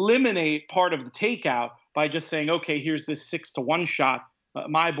eliminate part of the takeout by just saying, okay, here's this 6-1 shot.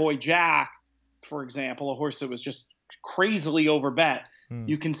 My boy Jack, for example, a horse that was just crazily overbet.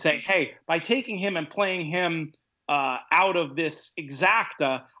 You can say, hey, by taking him and playing him out of this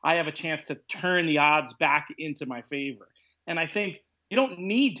exacta, I have a chance to turn the odds back into my favor. And I think you don't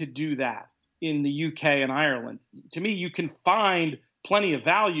need to do that in the UK and Ireland. To me, you can find plenty of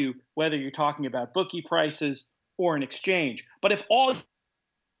value, whether you're talking about bookie prices or an exchange. But if all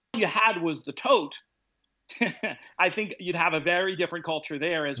you had was the tote, I think you'd have a very different culture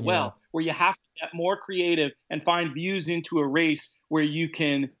there as well, where you have to get more creative and find views into a race where you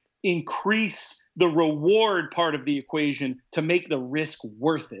can increase the reward part of the equation to make the risk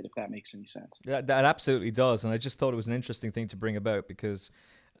worth it, if that makes any sense. Yeah, that absolutely does. And I just thought it was an interesting thing to bring about because,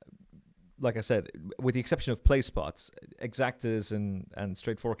 like I said, with the exception of play spots, exactas and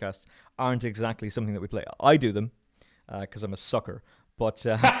straight forecasts aren't exactly something that we play. I do them because I'm a sucker, but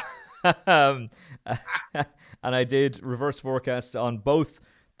and I did reverse forecasts on both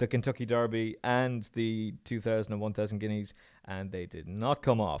the Kentucky Derby and the 2,000 and 1,000 guineas, and they did not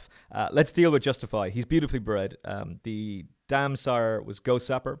come off. Let's deal with Justify. He's beautifully bred. The dam sire was Go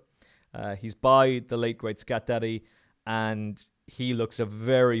Sapper. He's by the late great Scat Daddy, and he looks a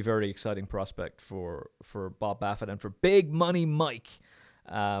very, very exciting prospect for Bob Baffett and for Big Money Mike.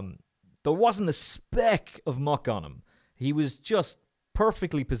 There wasn't a speck of muck on him. He was just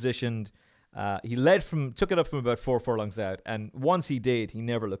perfectly positioned. He took it up from about 4 furlongs out, and once he did, he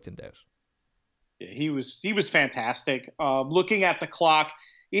never looked in doubt. He was fantastic. Looking at the clock,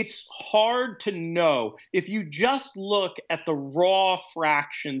 it's hard to know. If you just look at the raw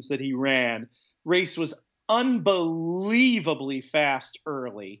fractions that he ran, race was unbelievably fast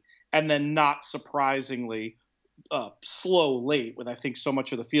early, and then not surprisingly slow late, with I think so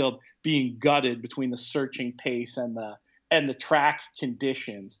much of the field being gutted between the searching pace and the track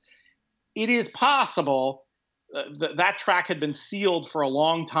conditions. It is possible that track had been sealed for a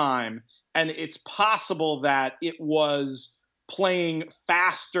long time, and it's possible that it was playing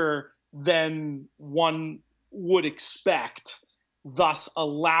faster than one would expect, thus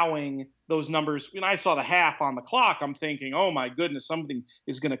allowing those numbers. When I saw the half on the clock, I'm thinking, oh my goodness, something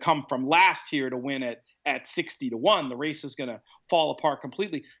is going to come from last here to win it at 60-1. The race is going to fall apart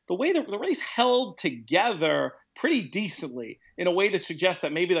completely. The way the race held together pretty decently in a way that suggests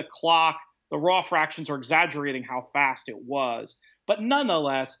that maybe the clock, the raw fractions are exaggerating how fast it was. But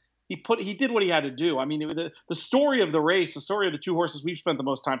nonetheless, he did what he had to do. I mean, the story of the race, the story of the two horses we've spent the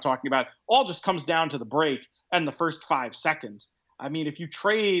most time talking about, all just comes down to the break and the first 5 seconds. I mean, if you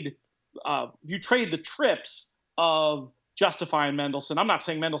trade the trips of Justify and Mendelssohn, I'm not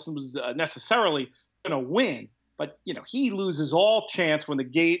saying Mendelssohn was necessarily going to win, but he loses all chance when the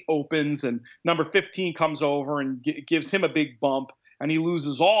gate opens and number 15 comes over and gives him a big bump, and he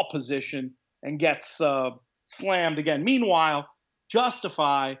loses all position and gets slammed again. Meanwhile,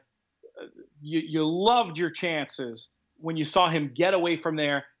 Justify, you loved your chances when you saw him get away from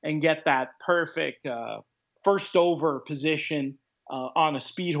there and get that perfect first over position on a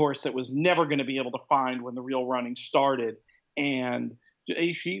speed horse that was never going to be able to find when the real running started. And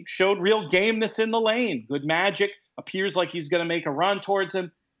he showed real gameness in the lane. Good Magic appears like he's going to make a run towards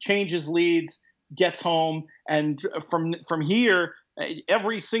him, changes leads, gets home. And from here,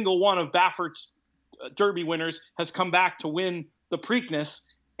 every single one of Baffert's Derby winners has come back to win the Preakness.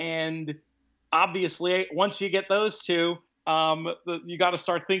 And obviously, once you get those two, you got to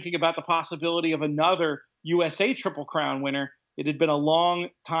start thinking about the possibility of another USA Triple Crown winner. It had been a long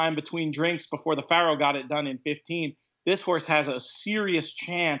time between drinks before the Pharaoh got it done in 15. This horse has a serious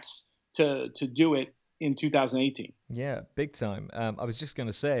chance to do it in 2018. Yeah, big time. I was just going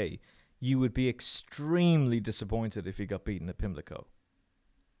to say, you would be extremely disappointed if he got beaten at Pimlico.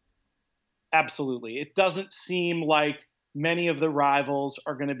 Absolutely. It doesn't seem like many of the rivals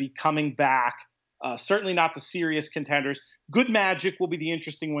are going to be coming back. Certainly not the serious contenders. Good Magic will be the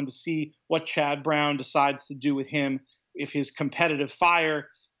interesting one to see what Chad Brown decides to do with him, if his competitive fire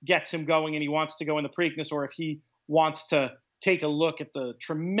gets him going and he wants to go in the Preakness, or if he wants to take a look at the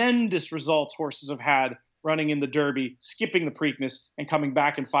tremendous results horses have had running in the Derby, skipping the Preakness, and coming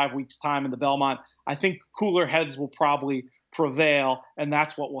back in 5 weeks' time in the Belmont. I think cooler heads will probably prevail, and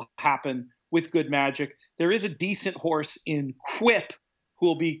that's what will happen with Good Magic. There is a decent horse in Quip who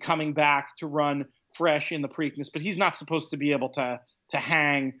will be coming back to run fresh in the Preakness, but he's not supposed to be able to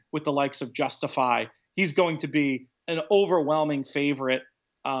hang with the likes of Justify. He's going to be an overwhelming favorite.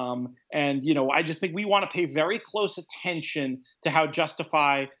 And I just think we want to pay very close attention to how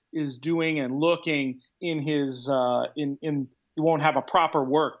Justify is doing and looking in his in he won't have a proper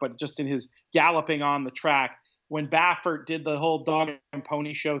work, but just in his galloping on the track. When Baffert did the whole dog and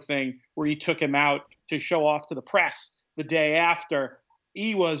pony show thing where he took him out to show off to the press the day after,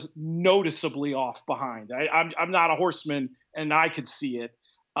 he was noticeably off behind. I'm not a horseman, and I could see it.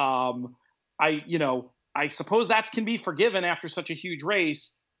 I suppose that can be forgiven after such a huge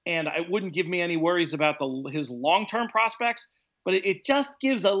race, and it wouldn't give me any worries about his long-term prospects. But it just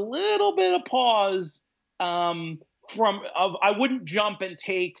gives a little bit of pause. I wouldn't jump and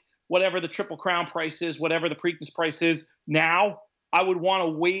take whatever the Triple Crown price is, whatever the Preakness price is now. I would want to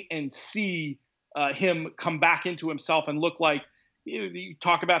wait and see him come back into himself and look like, you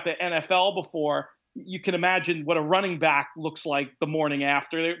talk about the NFL before, you can imagine what a running back looks like the morning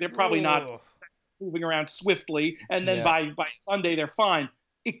after. They're probably not moving around swiftly, and then by Sunday they're fine.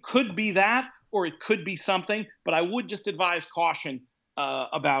 It could be that, or it could be something, but I would just advise caution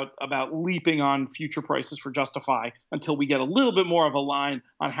about leaping on future prices for Justify until we get a little bit more of a line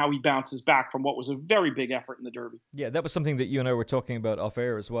on how he bounces back from what was a very big effort in the Derby. Yeah, that was something that you and I were talking about off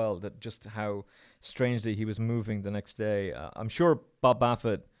air as well, that just how strangely he was moving the next day. I'm sure Bob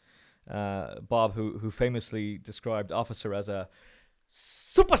Baffert, Bob, who famously described Officer as a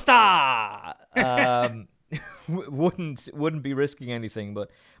superstar, wouldn't be risking anything, but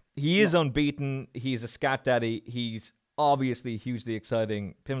he is unbeaten. He's a scat daddy. He's obviously hugely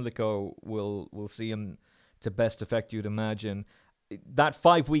exciting. Pimlico will see him to best effect, you'd imagine. That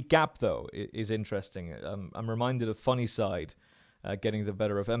 5-week gap, though, is interesting. I'm reminded of Funnyside getting the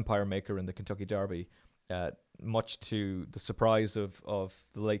better of Empire Maker in the Kentucky Derby, much to the surprise of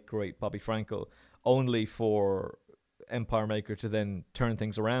the late, great Bobby Frankel, only for Empire Maker to then turn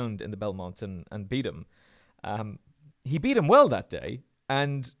things around in the Belmont and beat him. He beat him well that day,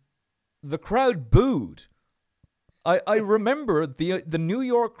 and the crowd booed. I remember the New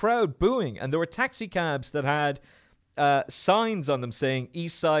York crowd booing, and there were taxi cabs that had signs on them saying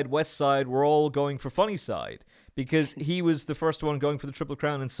East Side, West Side, we're all going for Funnyside, because he was the first one going for the Triple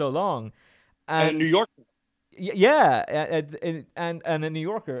Crown in so long. And New York. Yeah, and a New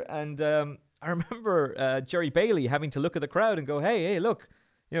Yorker. And I remember Jerry Bailey having to look at the crowd and go, hey, look,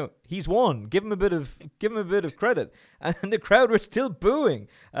 he's won. Give him a bit of credit. And the crowd were still booing.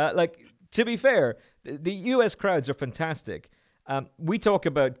 To be fair, the US crowds are fantastic. We talk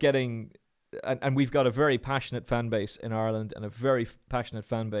about getting, and we've got a very passionate fan base in Ireland and a very passionate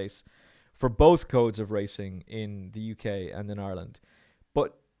fan base for both codes of racing in the UK and in Ireland.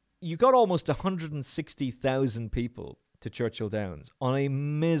 But you got almost 160,000 people to Churchill Downs on a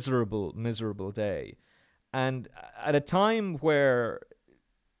miserable, miserable day. And at a time where,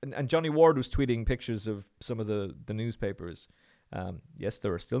 and Johnny Ward was tweeting pictures of some of the newspapers. Yes,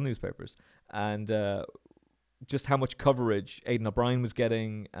 there are still newspapers. And just how much coverage Aidan O'Brien was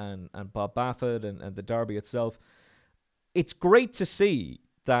getting and Bob Baffert and the Derby itself. It's great to see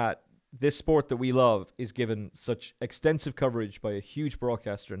that this sport that we love is given such extensive coverage by a huge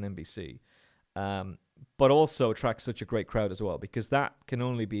broadcaster in NBC, but also attracts such a great crowd as well, because that can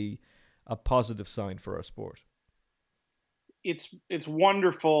only be a positive sign for our sport. It's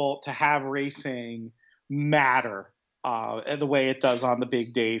wonderful to have racing matter the way it does on the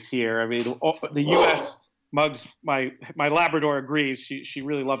big days here. I mean, the U.S. Muggs, my Labrador agrees. She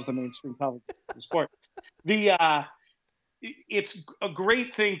really loves the mainstream coverage of the sport. It's a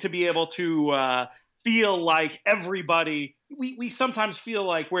great thing to be able to feel like everybody. We sometimes feel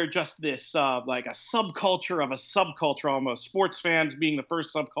like we're just this like a subculture of a subculture almost. Sports fans being the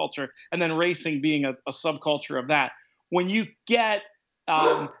first subculture, and then racing being a subculture of that. When you get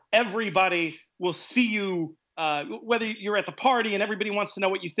everybody will see you. Whether you're at the party and everybody wants to know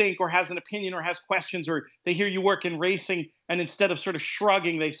what you think or has an opinion or has questions, or they hear you work in racing, and instead of sort of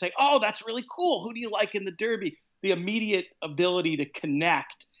shrugging, they say, "Oh, that's really cool. Who do you like in the Derby?" The immediate ability to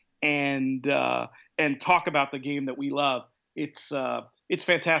connect and talk about the game that we love. It's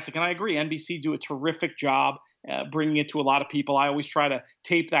fantastic. And I agree. NBC do a terrific job bringing it to a lot of people. I always try to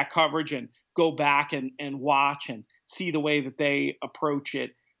tape that coverage and go back and watch and see the way that they approach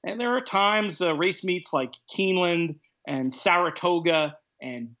it. And there are times race meets like Keeneland and Saratoga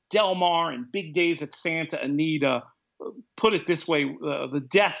and Del Mar and big days at Santa Anita. Put it this way, the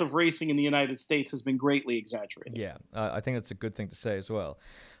death of racing in the United States has been greatly exaggerated. Yeah, I think that's a good thing to say as well.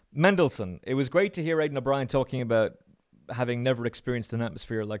 Mendelssohn, it was great to hear Aidan O'Brien talking about having never experienced an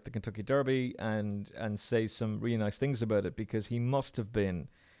atmosphere like the Kentucky Derby and say some really nice things about it, because he must have been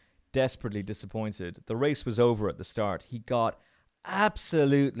desperately disappointed. The race was over at the start. He got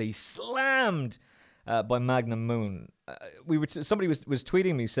absolutely slammed by Magnum Moon. Somebody was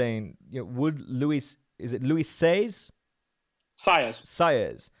tweeting me saying, would Louis... Is it Louis Saez?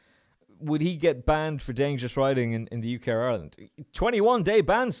 Saez. would he get banned for dangerous riding in the UK or Ireland? 21-day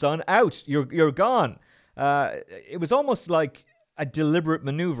ban, son. Out. You're gone. It was almost like a deliberate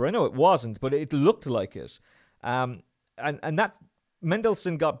maneuver. I know it wasn't, but it looked like it. And that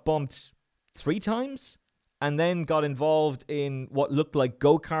Mendelssohn got bumped 3 times and then got involved in what looked like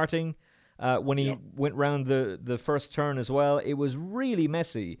go-karting when he went round the first turn as well. It was really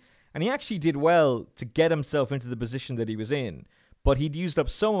messy. And he actually did well to get himself into the position that he was in. But he'd used up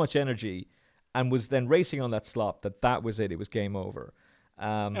so much energy and was then racing on that slop that was it. It was game over.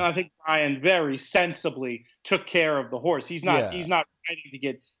 And I think Brian very sensibly took care of the horse. He's not riding to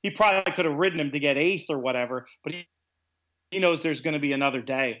get. He probably could have ridden him to get 8th or whatever, but he knows there's going to be another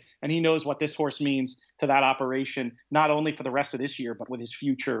day, and he knows what this horse means to that operation, not only for the rest of this year, but with his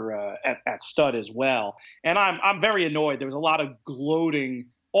future at stud as well. And I'm very annoyed. There was a lot of gloating,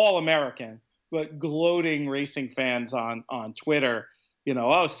 all American, but gloating racing fans on Twitter.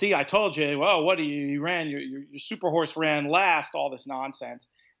 Oh, see, I told you. Well, what do you ran? Your super horse ran last. All this nonsense,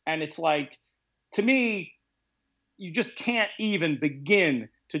 and it's like, to me, you just can't even begin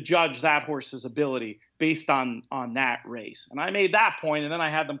to judge that horse's ability based on that race. And I made that point, and then I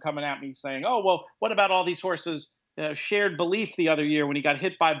had them coming at me saying, "Oh, well, what about all these horses' shared belief the other year when he got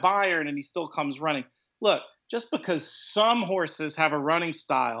hit by Bayern and he still comes running?" Look, just because some horses have a running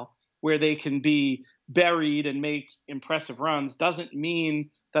style where they can be buried and make impressive runs doesn't mean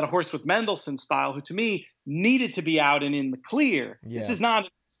that a horse with Mendelssohn's style, who to me needed to be out and in the clear. This is not an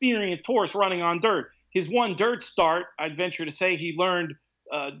experienced horse running on dirt. His one dirt start, I'd venture to say he learned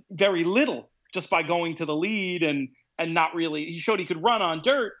very little just by going to the lead and not really. He showed he could run on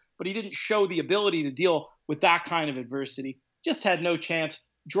dirt, but he didn't show the ability to deal with that kind of adversity. Just had no chance.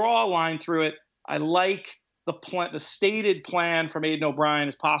 Draw a line through it. I like the stated plan from Aidan O'Brien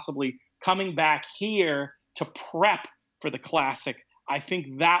is possibly coming back here to prep for the Classic. I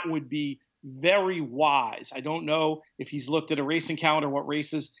think that would be very wise. I don't know if he's looked at a racing calendar, what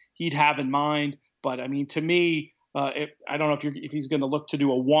races he'd have in mind. But, I mean, to me, I don't know if he's going to look to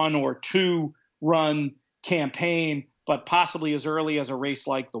do a 1 or 2 run campaign, but possibly as early as a race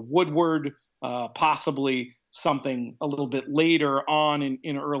like the Woodward, possibly something a little bit later on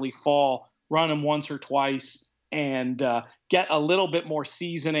in early fall, run him once or twice and get a little bit more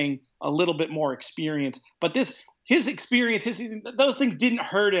seasoning, a little bit more experience. But his experience, those things didn't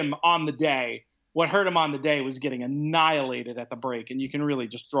hurt him on the day. What hurt him on the day was getting annihilated at the break, and you can really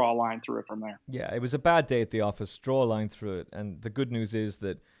just draw a line through it from there. Yeah, it was a bad day at the office. Draw a line through it. And the good news is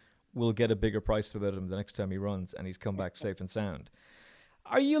that we'll get a bigger price about him the next time he runs, and he's come back safe and sound.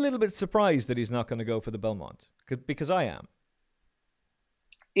 Are you a little bit surprised that he's not going to go for the Belmont? Because I am.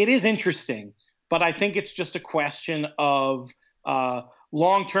 It is interesting, but I think it's just a question of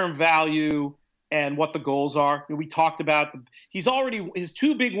long-term value and what the goals are. We talked about his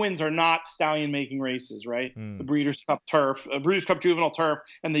 2 big wins are not stallion-making races, right? The Breeders' Cup Turf, Breeders' Cup Juvenile Turf,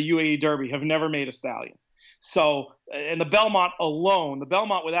 and the UAE Derby have never made a stallion. So, and the Belmont alone, the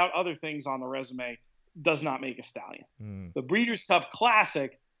Belmont without other things on the resume, does not make a stallion. The Breeders' Cup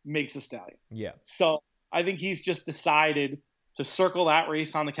Classic makes a stallion. Yeah. So I think he's just decided to circle that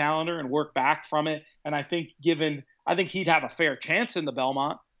race on the calendar and work back from it. And I think he'd have a fair chance in the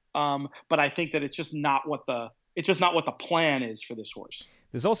Belmont. But I think that it's just not what the plan is for this horse.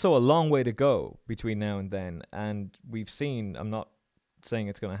 There's also a long way to go between now and then, and we've seen. I'm not saying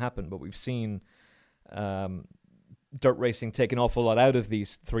it's going to happen, but we've seen dirt racing take an awful lot out of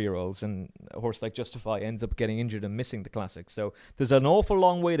these 3-year-olds, and a horse like Justify ends up getting injured and missing the Classic. So there's an awful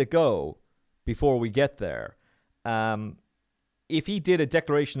long way to go before we get there. If he did a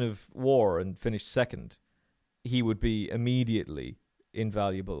declaration of war and finished second, he would be immediately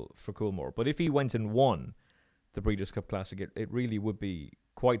invaluable for Coolmore. But if he went and won the Breeders' Cup Classic, it really would be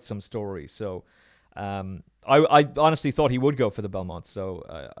quite some story. So I honestly thought he would go for the Belmont. So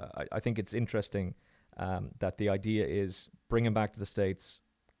I think it's interesting that the idea is bring him back to the States,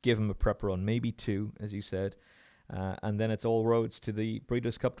 give him a prep run, maybe 2, as you said, and then it's all roads to the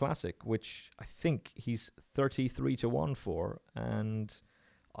Breeders' Cup Classic, which I think he's 33-1 for, and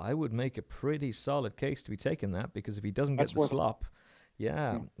I would make a pretty solid case to be taking that, because if he doesn't get the slop,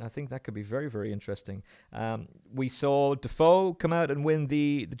 I think that could be very, very interesting. We saw Defoe come out and win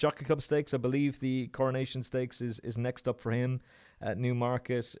the Jockey Club Stakes. I believe the Coronation Stakes is next up for him at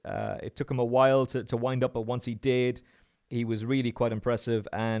Newmarket. It took him a while to wind up, but once he did, he was really quite impressive.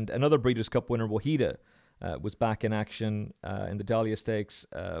 And another Breeders' Cup winner, Wahida, was back in action in the Dahlia Stakes.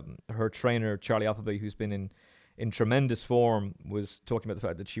 Her trainer, Charlie Appleby, who's been in tremendous form, was talking about the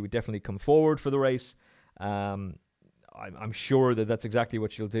fact that she would definitely come forward for the race. I'm sure that that's exactly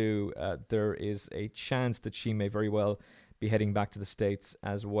what she'll do. There is a chance that she may very well be heading back to the States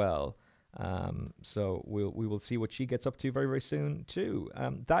as well. So we will see what she gets up to very, very soon too.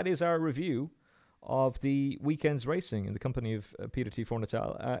 That is our review of the weekend's racing in the company of Peter T.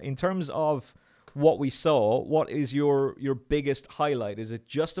 Fornatal. In terms of what we saw, what is your biggest highlight? Is it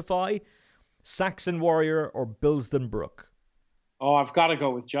Justify, Saxon Warrior, or Billesdon Brook? Oh, I've got to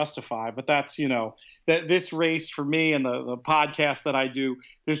go with Justify, but that's, that this race for me and the podcast that I do,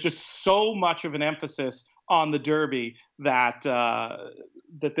 there's just so much of an emphasis on the Derby that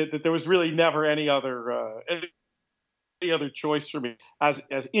that there was really never any other choice for me. As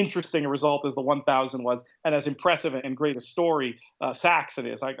interesting a result as the 1,000 was, and as impressive and great a story Saxon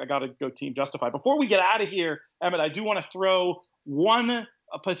is, I got to go Team Justify. Before we get out of here, Emmett, I do want to throw one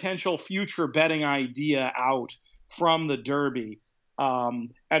potential future betting idea out from the Derby.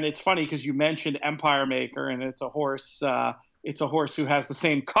 And it's funny because you mentioned Empire Maker, and it's a horse. It's a horse who has the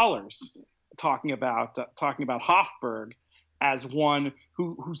same colors. Talking about Hofburg as one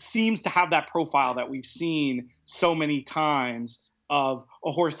who seems to have that profile that we've seen so many times of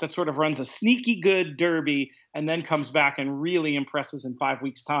a horse that sort of runs a sneaky good Derby and then comes back and really impresses in 5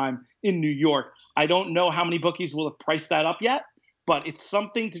 weeks' time in New York. I don't know how many bookies will have priced that up yet, but it's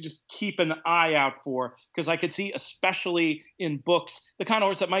something to just keep an eye out for, because I could see, especially in books, the kind of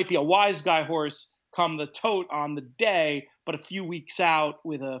horse that might be a wise guy horse come the tote on the day, but a few weeks out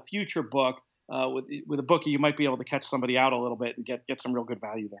with a future book, with a bookie, you might be able to catch somebody out a little bit and get some real good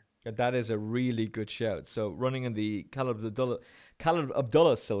value there. Yeah, that is a really good shout. So running in the Khaled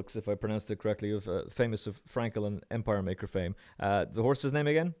Abdullah silks, if I pronounced it correctly, of famous of Frankel and Empire Maker fame. The horse's name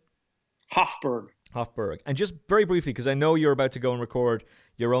again? Hofburg. And just very briefly, because I know you're about to go and record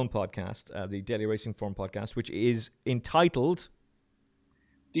your own podcast, the Daily Racing Form podcast, which is entitled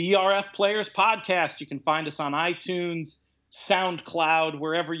DRF Players Podcast. You can find us on iTunes, SoundCloud,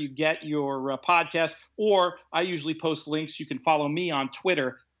 wherever you get your podcasts, or I usually post links. You can follow me on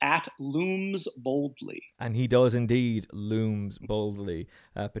Twitter at Looms Boldly. And he does indeed looms boldly,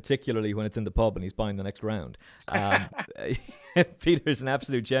 particularly when it's in the pub and he's buying the next round. Peter's an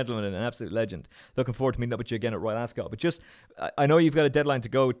absolute gentleman and an absolute legend. Looking forward to meeting up with you again at Royal Ascot. But just, I know you've got a deadline to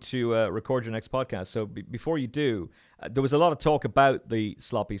go to record your next podcast. So before you do, there was a lot of talk about the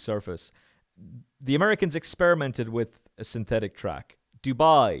sloppy surface. The Americans experimented with a synthetic track.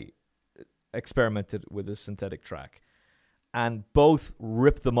 Dubai experimented with a synthetic track. And both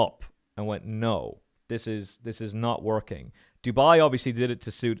ripped them up and went, no, this is not working. Dubai obviously did it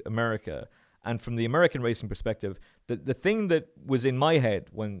to suit America. And from the American racing perspective, the thing that was in my head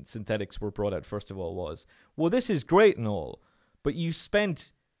when synthetics were brought out, first of all, was, well, this is great and all, but you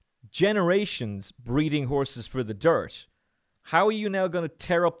spent generations breeding horses for the dirt. How are you now going to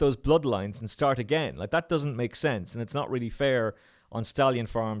tear up those bloodlines and start again? Like, that doesn't make sense. And it's not really fair on stallion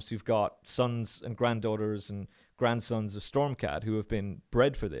farms who've got sons and granddaughters and grandsons of Stormcat who have been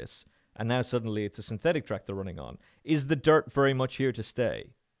bred for this, and now suddenly it's a synthetic track they're running on. Is the dirt very much here to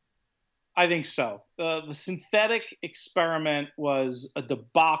stay? I think so. The synthetic experiment was a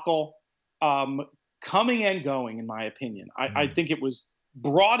debacle, coming and going, in my opinion. I think it was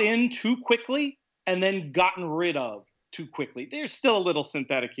brought in too quickly and then gotten rid of too quickly. There's still a little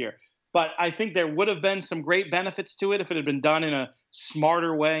synthetic here, but I think there would have been some great benefits to it if it had been done in a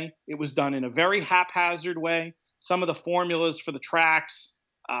smarter way. It was done in a very haphazard way. Some of the formulas for the tracks,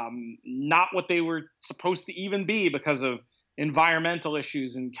 not what they were supposed to even be because of environmental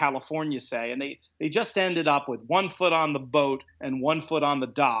issues in California, say. And they just ended up with 1 foot on the boat and 1 foot on the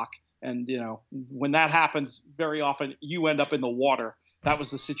dock. And, when that happens, very often you end up in the water. That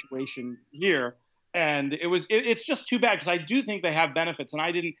was the situation here. And it's just too bad, because I do think they have benefits, and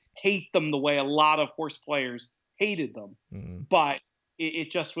I didn't hate them the way a lot of horse players hated them. Mm-hmm. But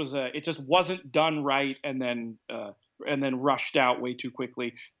it just wasn't done right, and then rushed out way too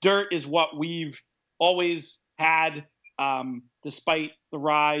quickly. Dirt is what we've always had, despite the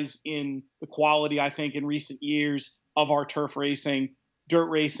rise in the quality, I think, in recent years of our turf racing. Dirt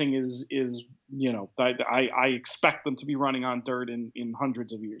racing is I expect them to be running on dirt in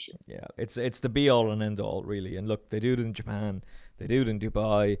hundreds of years here. Yeah, it's the be all and end all, really. And look, they do it in Japan, they do it in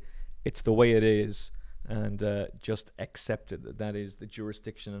Dubai. It's the way it is. And just accept it that is the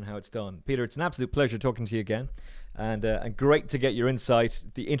jurisdiction and how it's done. Peter, it's an absolute pleasure talking to you again, and great to get your insight.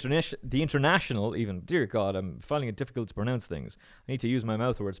 The international, even, dear God, I'm finding it difficult to pronounce things. I need to use my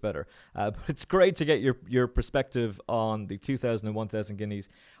mouth words better. But it's great to get your perspective on the 2,000 and 1,000 guineas.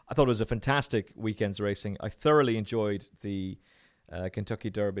 I thought it was a fantastic weekend's racing. I thoroughly enjoyed the Kentucky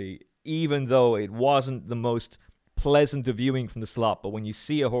Derby, even though it wasn't the most pleasant of viewing from the slot. But when you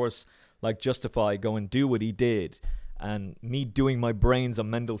see a horse like Justify go and do what he did, and me doing my brains on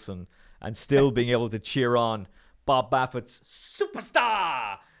Mendelssohn and still being able to cheer on Bob Baffert's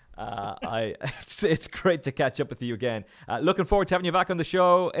superstar It's great to catch up with you again. Looking forward to having you back on the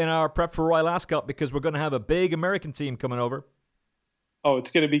show in our prep for Royal Ascot, because we're going to have a big American team coming over. Oh,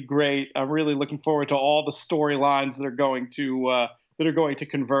 it's going to be great. I'm really looking forward to all the storylines that are going to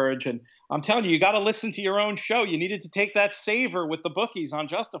converge. And I'm telling you, you got to listen to your own show. You needed to take that saver with the bookies on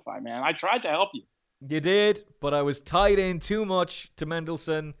Justify, man. I tried to help you. You did, but I was tied in too much to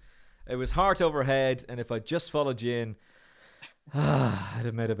Mendelssohn. It was heart over head, and if I just followed you in, I'd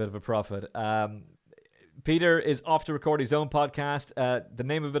have made a bit of a profit. Peter is off to record his own podcast. The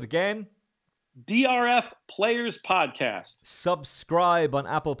name of it again? DRF Players Podcast. Subscribe on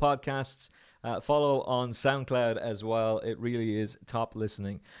Apple Podcasts. Follow on SoundCloud as well. It really is top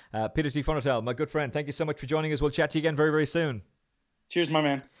listening. Peter T. Fonatel, my good friend, thank you so much for joining us. We'll chat to you again very, very soon. Cheers, my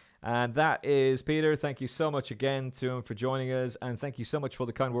man. And that is Peter. Thank you so much again to him for joining us. And thank you so much for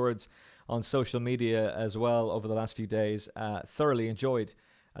the kind words on social media as well over the last few days. Thoroughly enjoyed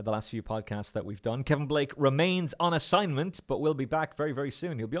the last few podcasts that we've done. Kevin Blake remains on assignment, but we'll be back very, very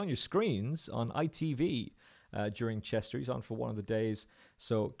soon. He'll be on your screens on ITV during Chester. He's on for one of the days,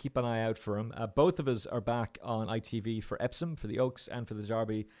 so keep an eye out for him. Both of us are back on ITV for Epsom, for the Oaks, and for the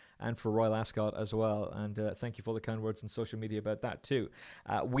Derby, and for Royal Ascot as well. And thank you for the kind words on social media about that too.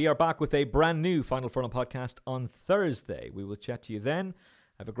 We are back with a brand new Final Furlong podcast on Thursday. We will chat to you then.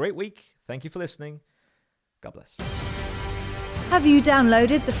 Have a great week. Thank you for listening. God bless. Have you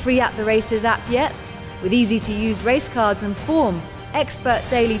downloaded the free At The Races app yet? With easy-to-use race cards and form, expert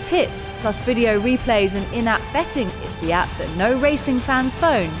daily tips, plus video replays and in-app betting, it's the app that no racing fan's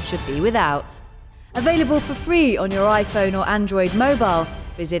phone should be without. Available for free on your iPhone or Android mobile.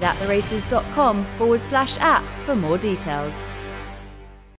 Visit attheraces.com/app for more details.